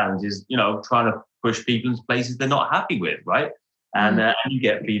face challenges, trying to push people into places they're not happy with, right? And you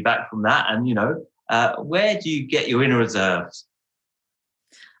get feedback from that. And, where do you get your inner reserves?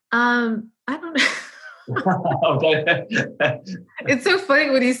 I don't know. It's so funny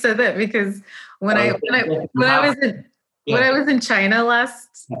when you said that, because when I was in China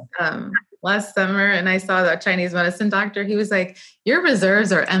last summer and I saw the Chinese medicine doctor, he was like, your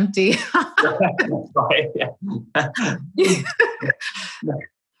reserves are empty. Right, yeah.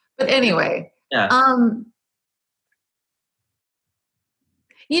 But anyway,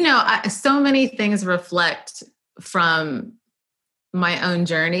 so many things reflect from my own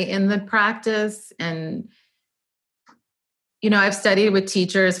journey in the practice. And, I've studied with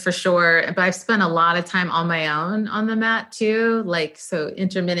teachers for sure, but I've spent a lot of time on my own on the mat too. So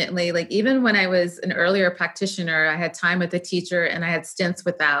intermittently, even when I was an earlier practitioner, I had time with the teacher and I had stints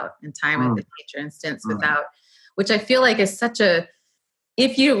without, and time with the teacher and stints without, which I feel like is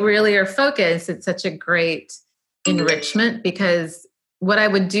if you really are focused, it's such a great enrichment, because what I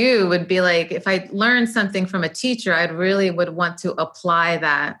would do would be if I learned something from a teacher, I really would want to apply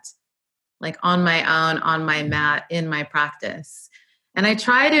that on my own, on my mat, in my practice. And I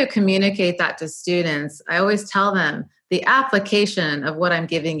try to communicate that to students. I always tell them the application of what I'm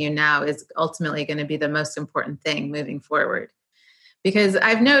giving you now is ultimately going to be the most important thing moving forward. Because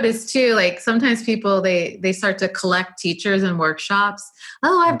I've noticed too, sometimes people, they start to collect teachers and workshops.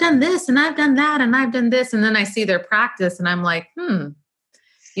 Oh, I've done this and I've done that and I've done this. And then I see their practice and I'm like,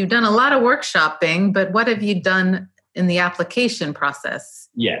 you've done a lot of workshopping, but what have you done in the application process?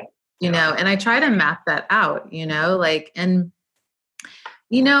 Yeah. And I try to map that out, I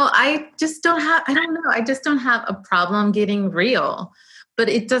just don't have a problem getting real, but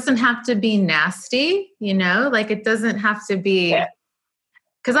it doesn't have to be nasty, it doesn't have to be,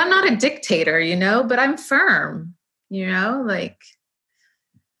 because I'm not a dictator, but I'm firm, I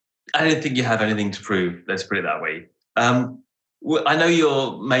don't think you have anything to prove. Let's put it that way. I know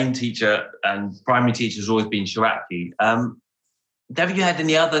your main teacher and primary teacher has always been Shiraki. Have you had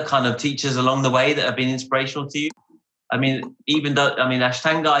any other kind of teachers along the way that have been inspirational to you?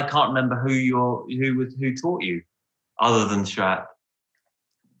 Ashtanga, I can't remember who taught you other than Shirak.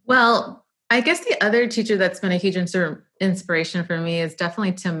 Well, I guess the other teacher that's been a huge inspiration for me is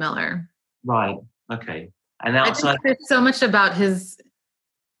definitely Tim Miller. Right. Okay. And outside, there's so much about his,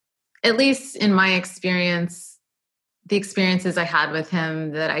 at least in my experience, the experiences I had with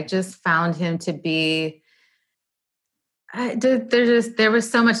him, that I just found him to be. There was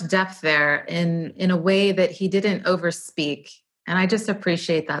so much depth there in a way that he didn't overspeak, and I just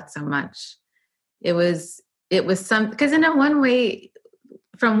appreciate that so much. It was because in one way,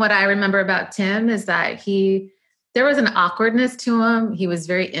 from what I remember about Tim, is that there was an awkwardness to him. He was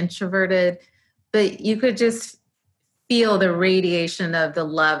very introverted, but you could just feel the radiation of the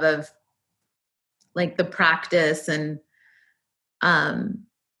love of the practice, and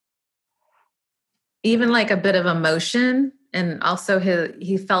even a bit of emotion. And also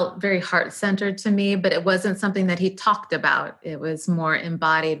he felt very heart-centered to me, but it wasn't something that he talked about. It was more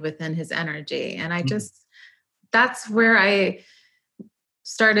embodied within his energy. And that's where I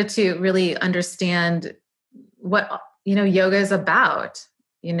started to really understand what, yoga is about.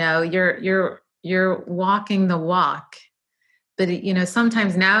 You're walking the walk. But,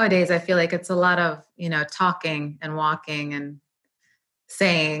 sometimes nowadays I feel like it's a lot of, talking and walking and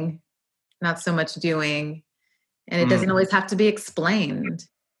saying, not so much doing, and it doesn't always have to be explained.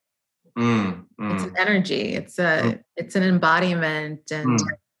 It's an energy. It's an embodiment, and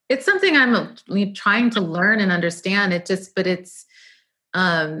it's something I'm trying to learn and understand. I just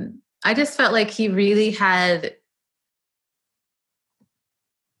felt like he really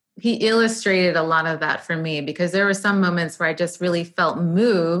he illustrated a lot of that for me, because there were some moments where I just really felt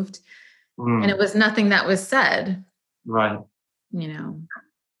moved, and it was nothing that was said. Right.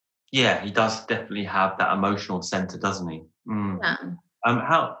 Yeah, he does definitely have that emotional center, doesn't he? Yeah.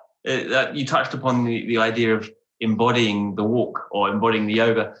 How you touched upon the idea of embodying the walk or embodying the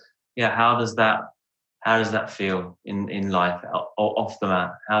yoga. Yeah, how does that How does that feel in life or off the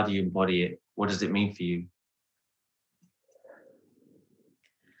mat? How do you embody it? What does it mean for you?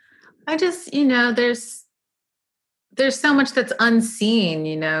 I just, there's so much that's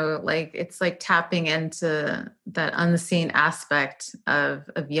unseen, like it's like tapping into that unseen aspect of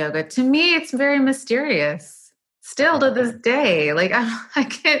yoga. To me, it's very mysterious still to this day. Like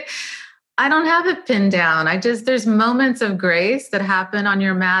I don't have it pinned down. There's moments of grace that happen on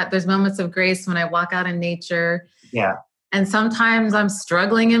your mat. There's moments of grace when I walk out in nature. Yeah. And sometimes I'm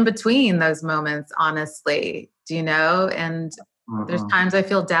struggling in between those moments, honestly, and there's times I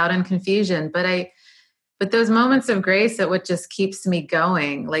feel doubt and confusion, but those moments of grace are what just keeps me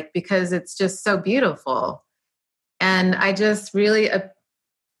going, like, because it's just so beautiful. And I just really,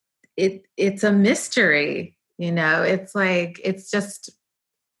 it's a mystery, it's like, it's just,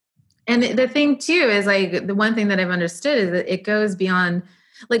 and the thing too is like, the one thing that I've understood is that it goes beyond,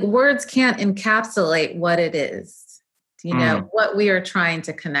 like, words can't encapsulate what it is, what we are trying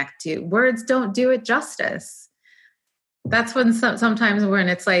to connect to. Words don't do it justice. That's when sometimes when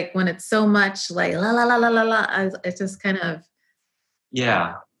it's like, when it's so much like la la la la la la, it's just kind of,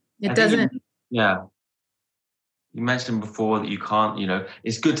 it doesn't. You mentioned before that you can't,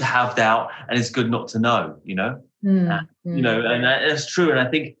 it's good to have doubt and it's good not to know, and that's true. And I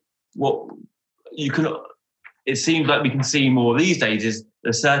think it seems like we can see more these days is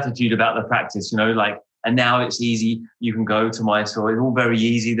the certitude about the practice, and now it's easy. You can go to Mysore. It's all very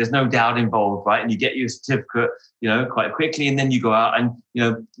easy. There's no doubt involved, right? And you get your certificate, quite quickly. And then you go out and,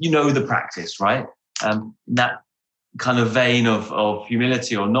 the practice, right? That kind of vein of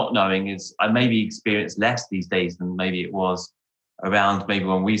humility or not knowing is, I maybe experience less these days than maybe it was around maybe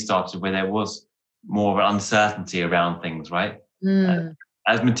when we started, where there was more of an uncertainty around things, right?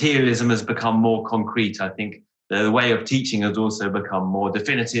 As materialism has become more concrete, I think the way of teaching has also become more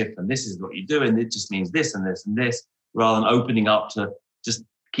definitive, and this is what you do, and it just means this and this and this, rather than opening up to just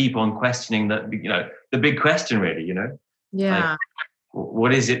keep on questioning the big question, really, Yeah. Like,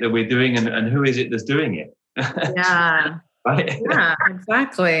 what is it that we're doing, and who is it that's doing it? Yeah. Right? Yeah,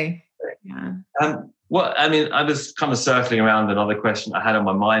 exactly. Yeah. I was kind of circling around another question I had on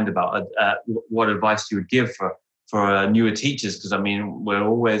my mind about what advice you would give for newer teachers, because we're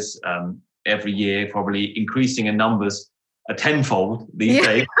always every year probably increasing in numbers a tenfold these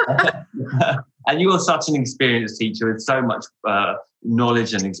days. And you're such an experienced teacher with so much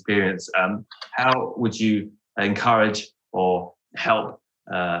knowledge and experience. How would you encourage or help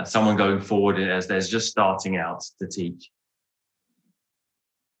someone going forward as they're just starting out to teach?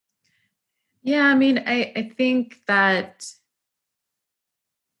 Yeah, I think that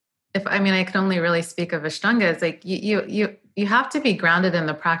I can only really speak of Ashtanga. It's like you have to be grounded in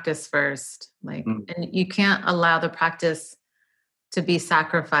the practice first, and you can't allow the practice to be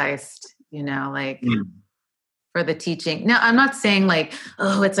sacrificed, for the teaching. Now, I'm not saying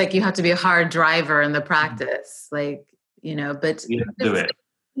it's like you have to be a hard driver in the practice, but do it.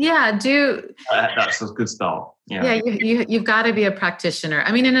 Yeah, that's a good start. Yeah, you've got to be a practitioner.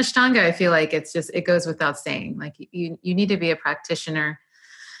 In Ashtanga, I feel like it goes without saying. Like you need to be a practitioner.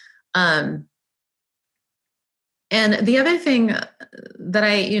 And the other thing that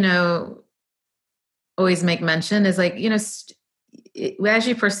I, always make mention is as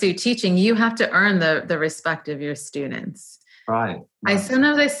you pursue teaching, you have to earn the respect of your students. Right.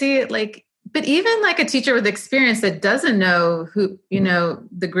 Sometimes I see it but even a teacher with experience that doesn't know who,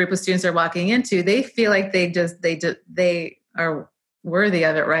 the group of students are walking into, they feel like they are worthy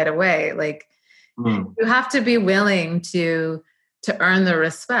of it right away. You have to be willing to earn the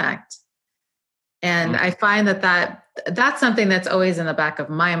respect. And I find that's something that's always in the back of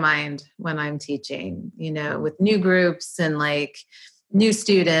my mind when I'm teaching, with new groups and new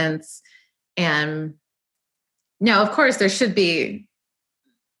students. And no, of course there should be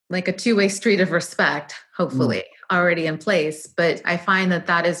a two-way street of respect, hopefully already in place. But I find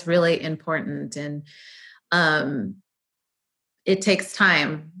that is really important. And it takes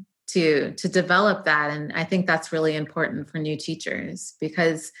time to develop that. And I think that's really important for new teachers,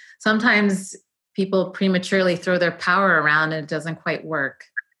 because sometimes people prematurely throw their power around and it doesn't quite work.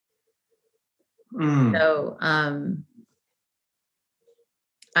 So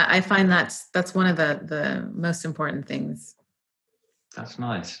I find that's one of the most important things. That's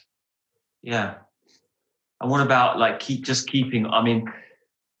nice. Yeah. And what about keeping,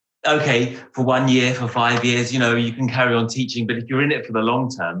 okay, for 1 year, for 5 years, you can carry on teaching, but if you're in it for the long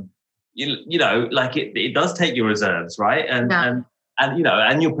term, it does take your reserves, right? And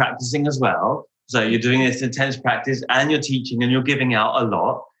you're practicing as well. So you're doing this intense practice and you're teaching and you're giving out a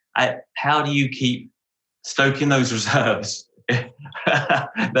lot. How do you keep stoking those reserves?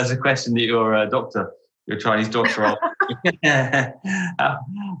 That's a question that your doctor your Chinese doctor. How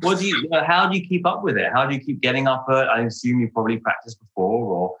do you keep up with it? How do you keep getting up at, I assume you probably practiced before,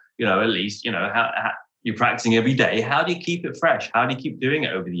 or, at least, how you're practicing every day. How do you keep it fresh? How do you keep doing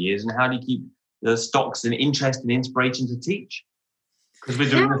it over the years? And how do you keep the stocks and interest and inspiration to teach? Because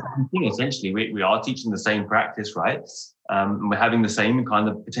we're doing the same thing, essentially. We are teaching the same practice, right? We're having the same kind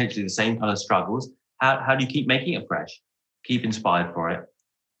of, potentially the same kind of struggles. How do you keep making it fresh? Keep inspired for it?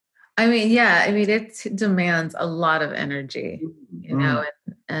 It demands a lot of energy,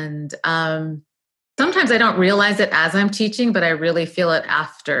 and sometimes I don't realize it as I'm teaching, but I really feel it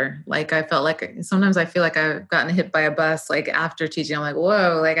after. Like sometimes I feel like I've gotten hit by a bus, like after teaching, I'm like,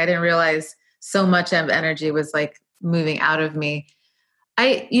 whoa, like I didn't realize so much of energy was like moving out of me.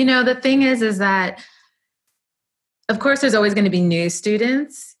 The thing is that of course there's always going to be new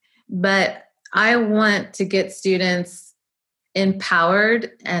students, but I want to get students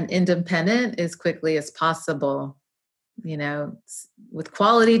empowered and independent as quickly as possible, with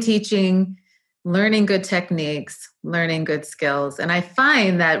quality teaching, learning good techniques, learning good skills. And I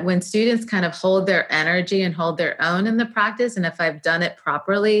find that when students kind of hold their energy and hold their own in the practice, and if I've done it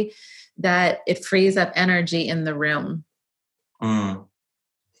properly, that it frees up energy in the room. Mm.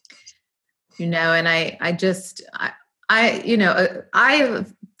 And I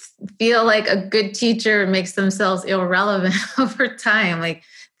feel like a good teacher makes themselves irrelevant over time. Like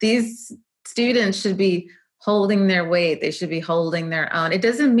these students should be holding their weight. They should be holding their own. It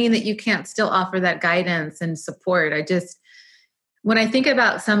doesn't mean that you can't still offer that guidance and support. When I think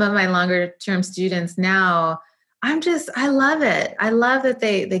about some of my longer term students now, I love it. I love that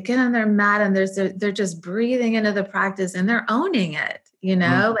they get on their mat and they're just breathing into the practice and they're owning it.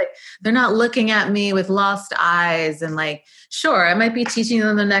 Like they're not looking at me with lost eyes and like, sure, I might be teaching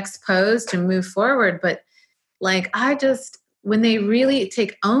them the next pose to move forward, but like, when they really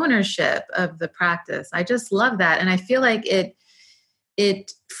take ownership of the practice, I just love that. And I feel like it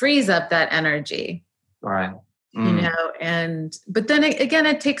frees up that energy. Right. But then again,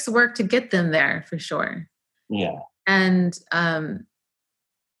 it takes work to get them there for sure. Yeah. And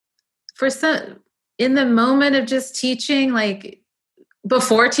in the moment of just teaching, like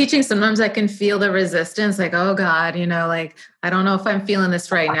before teaching, sometimes I can feel the resistance, like, oh God, like, I don't know if I'm feeling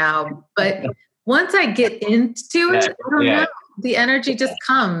this right now. But once I get into it, I don't know, the energy just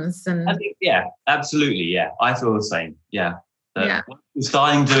comes. And I think, absolutely. Yeah. I feel the same. Yeah. You're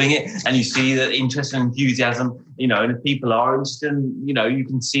starting doing it and you see the interest and enthusiasm, and if people are interested, you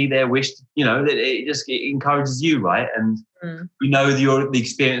can see their wish, that it encourages you, right? And the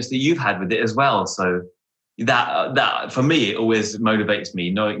experience that you've had with it as well. So that for me, it always motivates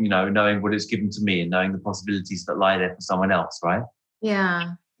me, knowing what it's given to me and knowing the possibilities that lie there for someone else, right?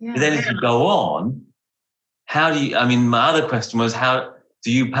 Yeah. But then if you go on, my other question was, how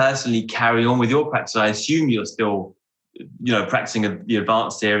do you personally carry on with your practice? I assume you're still practicing the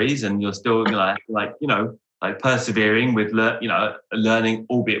advanced series, and you're still persevering with learning,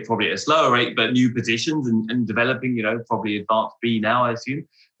 albeit probably at a slower rate, but new positions and developing, probably advanced B now, I assume.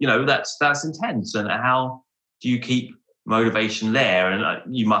 That's intense. And how do you keep motivation there?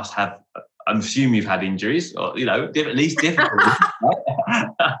 And you must have, I'm assuming you've had injuries, or at least difficulties.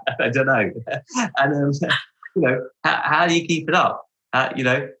 I don't know. And how do you keep it up? How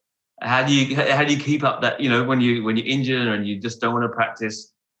do you keep up that, when you're injured and you just don't want to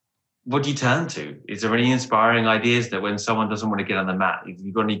practice, what do you turn to? Is there any inspiring ideas that when someone doesn't want to get on the mat, if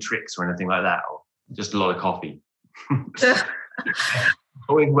you've got any tricks or anything like that, or just a lot of coffee?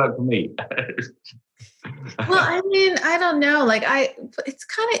 Always work for me. Well, I don't know. It's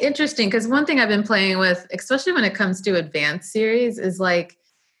kind of interesting because one thing I've been playing with, especially when it comes to advanced series, is like,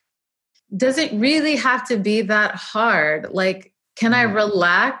 does it really have to be that hard? Like, can I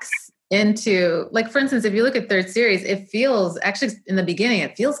relax into, like, for instance, if you look at third series, it feels actually in the beginning,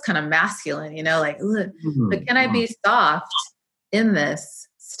 it feels kind of masculine, but can I be soft in this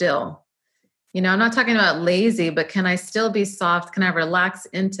still? I'm not talking about lazy, but can I still be soft? Can I relax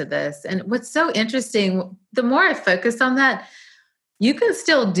into this? And what's so interesting, the more I focus on that, you can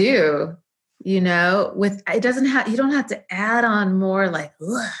still do, with, it doesn't have, you don't have to add on more like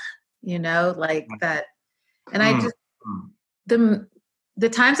that. And I just, the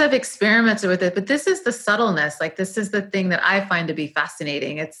times I've experimented with it, but this is the subtleness. Like, this is the thing that I find to be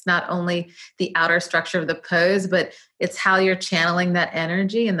fascinating. It's not only the outer structure of the pose, but it's how you're channeling that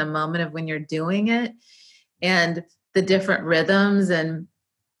energy in the moment of when you're doing it, and the different rhythms. And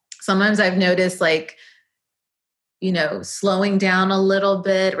sometimes I've noticed, like, slowing down a little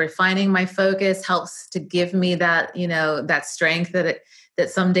bit, refining my focus helps to give me that, that strength that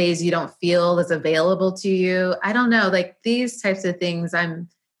some days you don't feel is available to you. I don't know, like these types of things I'm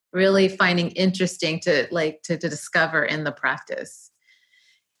really finding interesting to discover in the practice.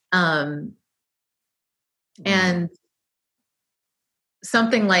 And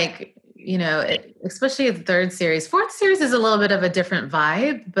something like, especially the third series, fourth series is a little bit of a different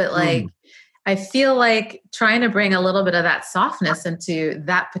vibe, but like, I feel like trying to bring a little bit of that softness into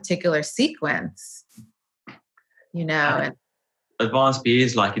that particular sequence, and advanced B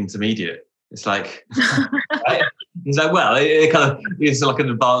is like intermediate. It's like, right? It's like, well, it kind of is like an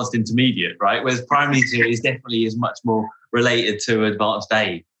advanced intermediate, right? Whereas primary series definitely is much more related to advanced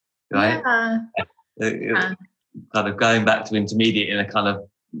A, right? Yeah. Kind of going back to intermediate in a kind of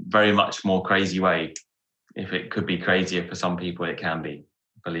very much more crazy way. If it could be crazier for some people, it can be,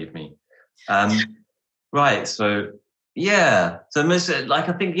 believe me. Right. So, yeah. So, like,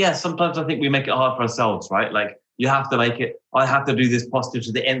 I think, sometimes I think we make it hard for ourselves, right? Like, you have to make it, I have to do this posture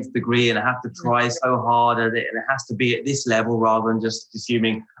to the nth degree and I have to try so hard at it and it has to be at this level rather than just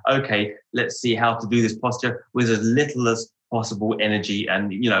assuming, okay, let's see how to do this posture with as little as possible energy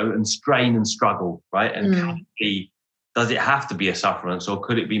and, and strain and struggle, right? And does it have to be a sufferance or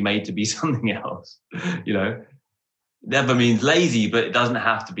could it be made to be something else? Never means lazy, but it doesn't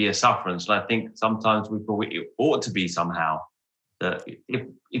have to be a sufferance. And I think sometimes we thought it ought to be somehow. That if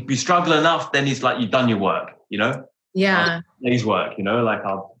you struggle enough, then it's like you've done your work, Yeah. Day's work, like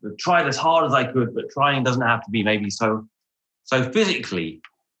I've tried as hard as I could, but trying doesn't have to be maybe so physically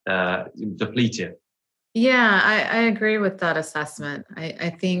depleted. Yeah, I agree with that assessment. I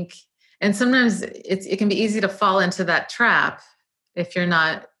think, and sometimes it can be easy to fall into that trap if you're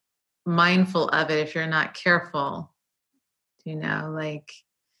not mindful of it, if you're not careful.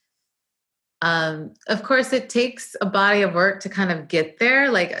 Of course, it takes a body of work to kind of get there.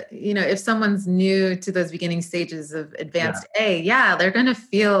 Like, if someone's new to those beginning stages of advanced A, they're going to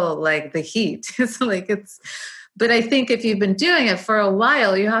feel like the heat. But I think if you've been doing it for a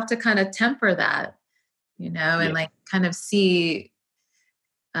while, you have to kind of temper that, and like kind of see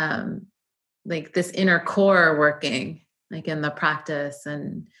like this inner core working like in the practice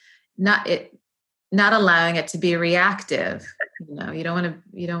and not allowing it to be reactive. You don't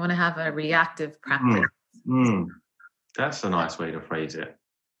want to have a reactive practice. That's a nice way to phrase it.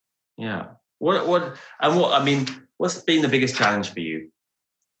 Yeah. What's been the biggest challenge for you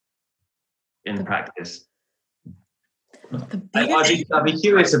in practice? I'd be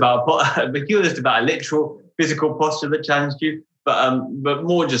curious about a literal physical posture that challenged you, but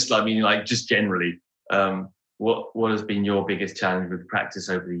more just just generally. What has been your biggest challenge with practice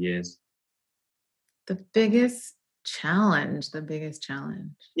over the years? The biggest challenge.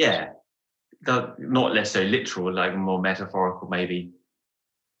 Yeah. Not necessarily literal, like more metaphorical, maybe.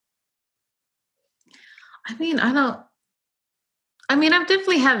 I've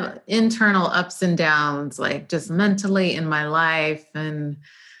definitely have internal ups and downs, like just mentally in my life and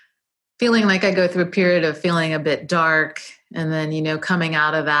feeling like I go through a period of feeling a bit dark and then, coming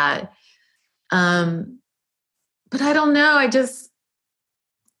out of that. But I don't know. I just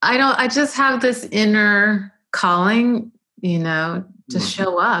have this inner calling, to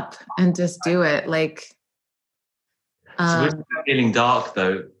show up and just do it. Like, so when you're feeling dark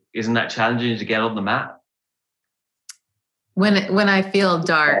though, isn't that challenging to get on the mat? When I feel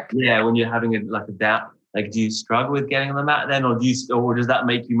dark. Yeah, when you're having a doubt, like, do you struggle with getting on the mat then, or does that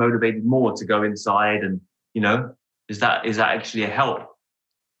make you motivated more to go inside? And is that actually a help?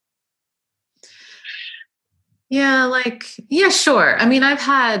 Yeah, sure. I've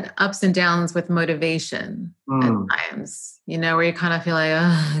had ups and downs with motivation at times, where you kind of feel like,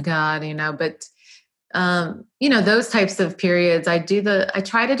 oh God, but those types of periods, I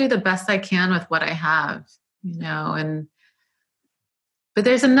try to do the best I can with what I have, but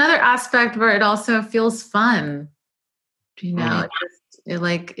there's another aspect where it also feels fun,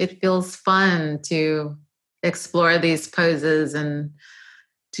 it feels fun to explore these poses and,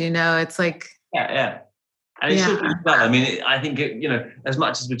 it's like, yeah. And it should be fun. I think, as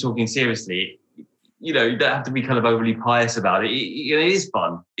much as we're talking seriously, you don't have to be kind of overly pious about it. It is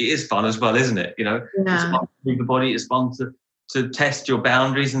fun. It is fun as well, isn't it? It's fun to move the body. It's fun to test your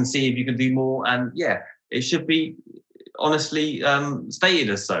boundaries and see if you can do more. And it should be honestly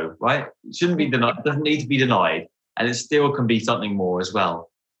stated as so, right? It shouldn't be denied. It doesn't need to be denied. And it still can be something more as well.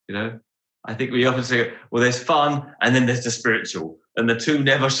 I think we often say, well, there's fun and then there's the spiritual. And the two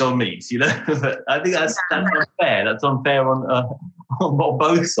never shall meet, But I think that's unfair. That's unfair on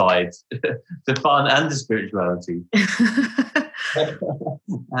both sides, the fun and the spirituality.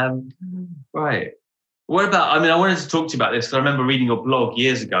 Right. What about? I wanted to talk to you about this because I remember reading your blog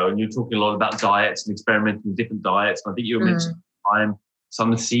years ago, and you were talking a lot about diets and experimenting with different diets. And I think you were mentioning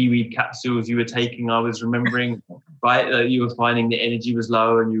some seaweed capsules you were taking. I was remembering. right? You were finding the energy was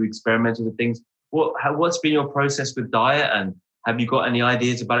low and you experimented with things. What's been your process with diet, and have you got any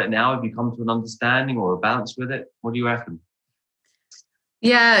ideas about it now? Have you come to an understanding or a balance with it? What do you reckon?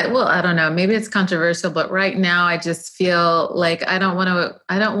 Yeah, well, I don't know. Maybe it's controversial, but right now I just feel like I don't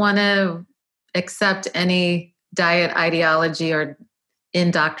want to accept any diet ideology or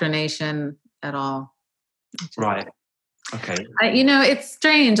indoctrination at all. Right. Okay. It's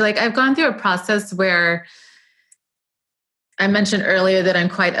strange. Like I've gone through a process where I mentioned earlier that I'm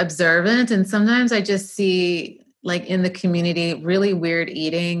quite observant, and sometimes I just see like in the community really weird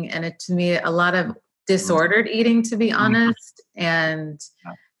eating, and to me a lot of disordered eating, to be honest. And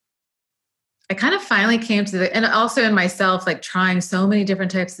I kind of finally came to and also in myself, like trying so many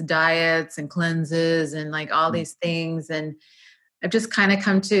different types of diets and cleanses and like all these things. And I've just kind of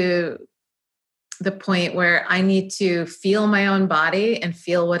come to the point where I need to feel my own body and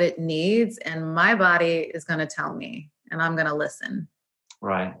feel what it needs. And my body is going to tell me, and I'm going to listen.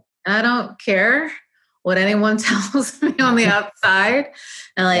 Right. And I don't care what anyone tells me on the outside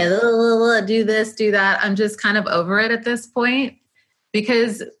and like, do this, do that. I'm just kind of over it at this point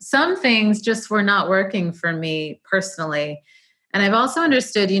because some things just were not working for me personally. And I've also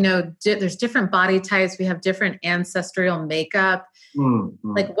understood, there's different body types. We have different ancestral makeup.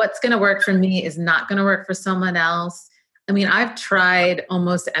 Mm-hmm. Like what's going to work for me is not going to work for someone else. I mean, I've tried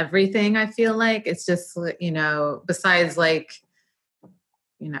almost everything. I feel like it's just, besides like,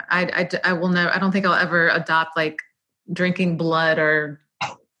 I will never, I don't think I'll ever adopt like drinking blood or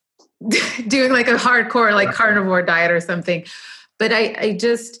doing like a hardcore, like carnivore diet or something. But I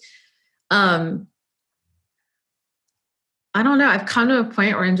just, I don't know. I've come to a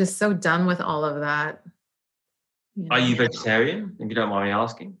point where I'm just so done with all of that. Are you vegetarian, if you don't mind me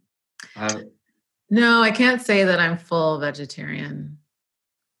asking? No, I can't say that I'm full vegetarian.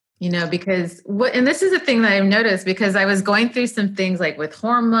 Because and this is a thing that I've noticed because I was going through some things like with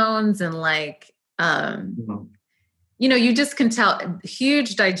hormones and like, you just can tell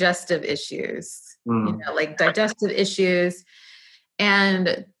huge digestive issues, like digestive issues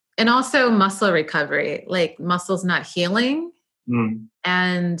and also muscle recovery, like muscles not healing.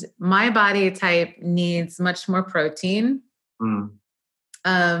 And my body type needs much more protein.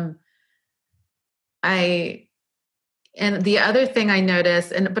 And the other thing I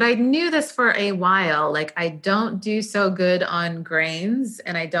noticed, but I knew this for a while, like I don't do so good on grains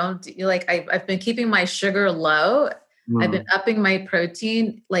and I don't I've been keeping my sugar low. I've been upping my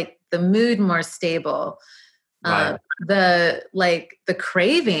protein, like the mood more stable. Right. The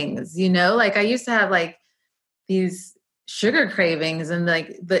cravings, like I used to have like these sugar cravings and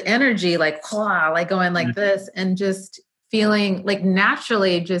like the energy, like going like this and just feeling like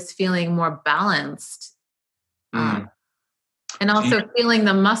naturally just feeling more balanced. And also feeling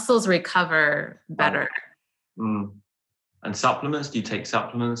the muscles recover better. And supplements? Do you take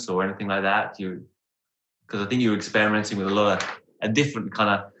supplements or anything like that? Because I think you're experimenting with a lot of different kind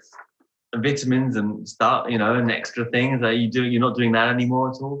of vitamins and stuff, and extra things. You're not doing that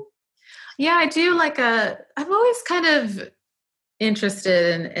anymore at all? Yeah, I do. I'm always kind of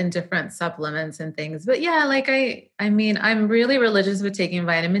interested in different supplements and things. But yeah, like I mean, I'm really religious with taking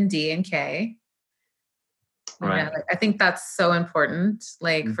vitamin D and K. Right. I think that's so important,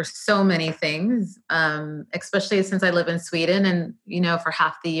 for so many things, especially since I live in Sweden and, for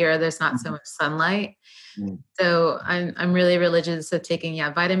half the year, there's not so much sunlight. So I'm really religious of taking,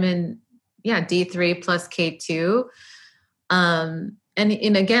 vitamin, D3 plus K2. And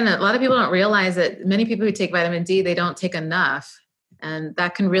again, a lot of people don't realize that many people who take vitamin D, they don't take enough. And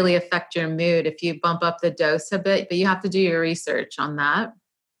that can really affect your mood if you bump up the dose a bit, but you have to do your research on that.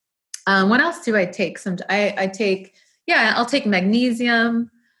 What else do I take? I take, I'll take magnesium.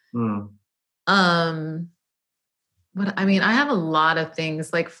 I have a lot of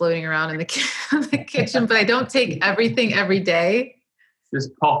things like floating around in the kitchen, but I don't take everything every day.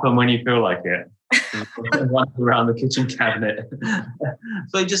 Just pop them when you feel like it. Run around the kitchen cabinet.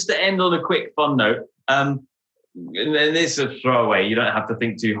 So just to end on a quick fun note, and this is a throwaway. You don't have to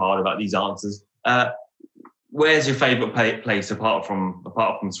think too hard about these answers. Where's your favorite place apart from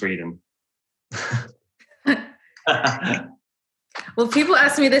Sweden? Well, people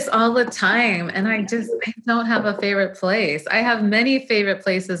ask me this all the time, and I don't have a favorite place. I have many favorite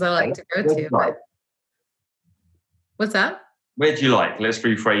places I like to go to. But... What's that? Where do you like? Let's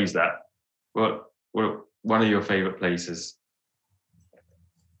rephrase that. What one of your favorite places?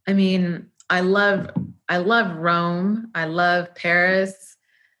 I mean, I love Rome. I love Paris.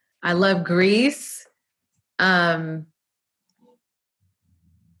 I love Greece. I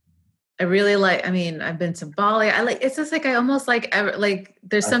really I've been to Bali. It's just like, I almost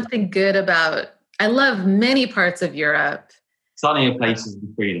there's something good about, I love many parts of Europe. Sunnier places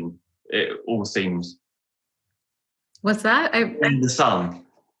with freedom, it all seems. What's that? And the sun.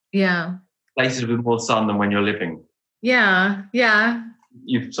 Yeah. Places with more sun than when you're living. Yeah. Yeah.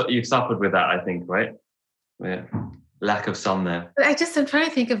 You've suffered with that, I think, right? Yeah. Lack of sun there. But I'm trying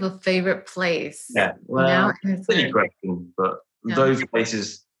to think of a favorite place. Yeah. Well, it's silly question, but those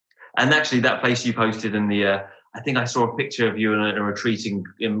places, and actually that place you posted in the, I think I saw a picture of you in a retreating,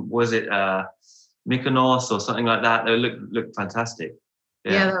 was it Mykonos or something like that? They looked fantastic.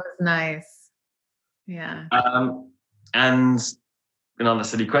 Yeah, that was nice. Yeah. And another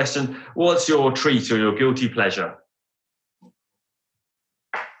silly question: what's your treat or your guilty pleasure?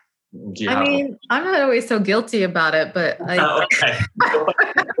 I'm not always so guilty about it, but okay.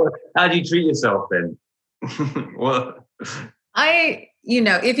 How do you treat yourself then? Well, if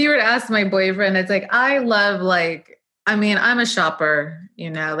you were to ask my boyfriend, it's like I love I'm a shopper,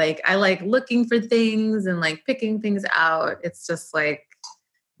 I like looking for things and like picking things out. It's just like,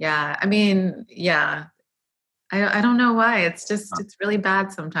 I don't know why. It's really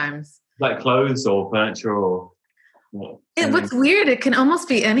bad sometimes. Like clothes or furniture or what? What's weird, it can almost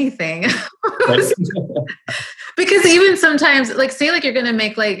be anything. Because even sometimes, like, say, like, you're going to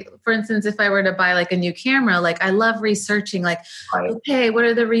make, like, for instance, if I were to buy, like, a new camera, like, I love researching, like, okay, what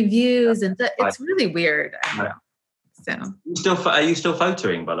are the reviews? And it's really weird. I don't know. So. Are you still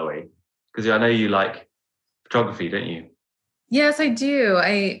photoing, by the way? Because I know you like photography, don't you? Yes, I do.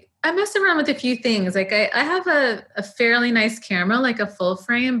 I mess around with a few things. Like I have a fairly nice camera, like a full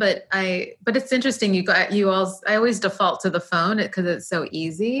frame, but it's interesting. I always default to the phone because it's so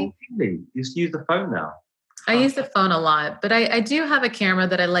easy. Oh, really? You just use the phone now? I use the phone a lot, but I do have a camera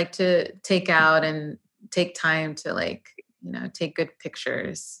that I like to take out and take time to take good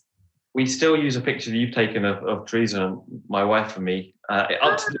pictures. We still use a picture that you've taken of Teresa, my wife and me.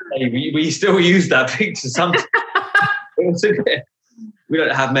 Up to the day, we still use that picture sometimes. We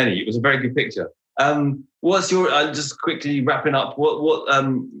don't have many. It was a very good picture. What's your just quickly wrapping up?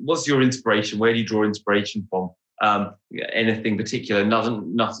 What's your inspiration? Where do you draw inspiration from? Anything particular?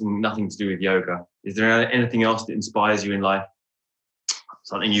 Nothing to do with yoga. Is there anything else that inspires you in life?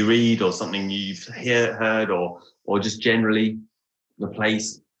 Something you read, or something you've heard, or just generally the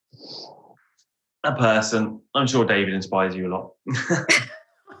place, a person? I'm sure David inspires you a lot.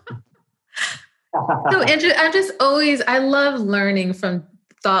 So I love learning from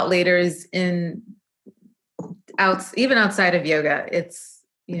thought leaders even outside of yoga. It's,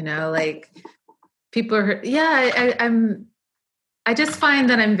 like people are, I just find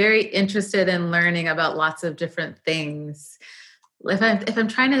that I'm very interested in learning about lots of different things. I'm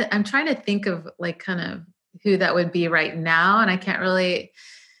trying to think of like kind of who that would be right now. And I can't really,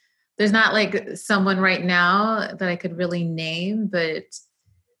 there's not like someone right now that I could really name, but,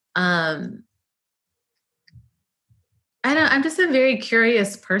 I'm just a very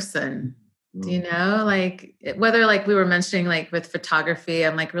curious person, like whether like we were mentioning, like with photography,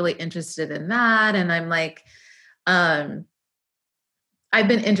 I'm like really interested in that. And I'm like, I've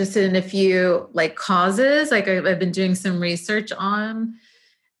been interested in a few like causes, like I've been doing some research on,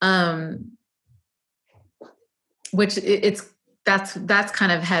 which that's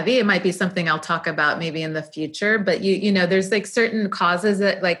kind of heavy. It might be something I'll talk about maybe in the future, but there's like certain causes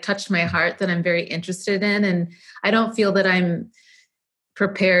that like touch my heart that I'm very interested in. And I don't feel that I'm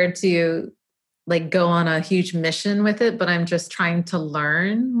prepared to like go on a huge mission with it, but I'm just trying to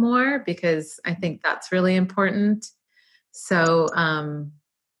learn more because I think that's really important. So, and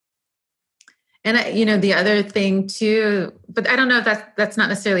the other thing too, but I don't know if that's not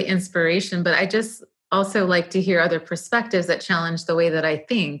necessarily inspiration, but I just also like to hear other perspectives that challenge the way that I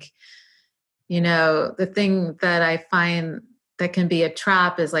think. The thing that I find that can be a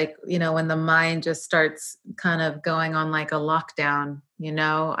trap is like, when the mind just starts kind of going on like a lockdown,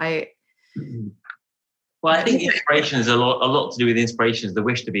 Well, I think inspiration is a lot to do with inspiration is the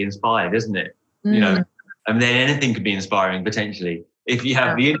wish to be inspired, isn't it? And then anything could be inspiring potentially if you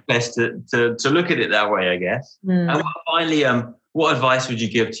have the interest to look at it that way, I guess. And finally, what advice would you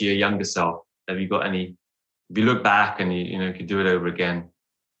give to your younger self? Have you got any? If you look back and you could do it over again,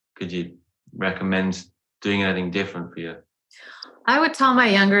 could you recommend doing anything different for you? I would tell my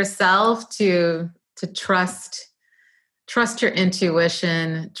younger self to trust your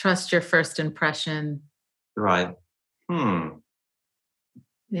intuition, trust your first impression. Right.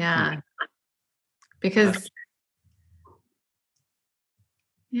 Yeah. Because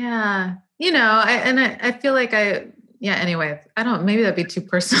I feel like anyway, I don't, maybe that'd be too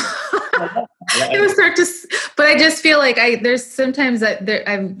personal. It was start to, but I just feel like there's sometimes that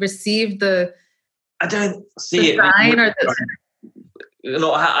I've received I don't see it. Sign or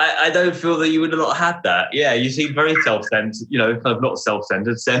I don't feel that you would have not had that. Yeah, you seem very self-centered, kind of not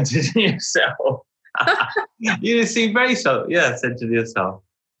self-centered, centered in yourself. You seem very centered in yourself,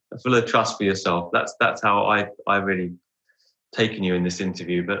 full of trust for yourself. That's how I really taken you in this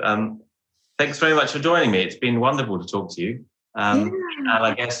interview. But thanks very much for joining me. It's been wonderful to talk to you. And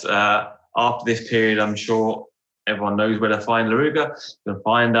I guess after this period, I'm sure everyone knows where to find Laruga. You can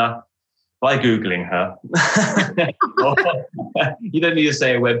find her by Googling her. You don't need to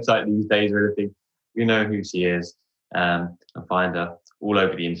say a website these days or anything. You know who she is. And find her all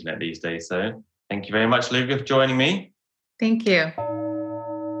over the internet these days. So thank you very much, Laruga, for joining me. Thank you.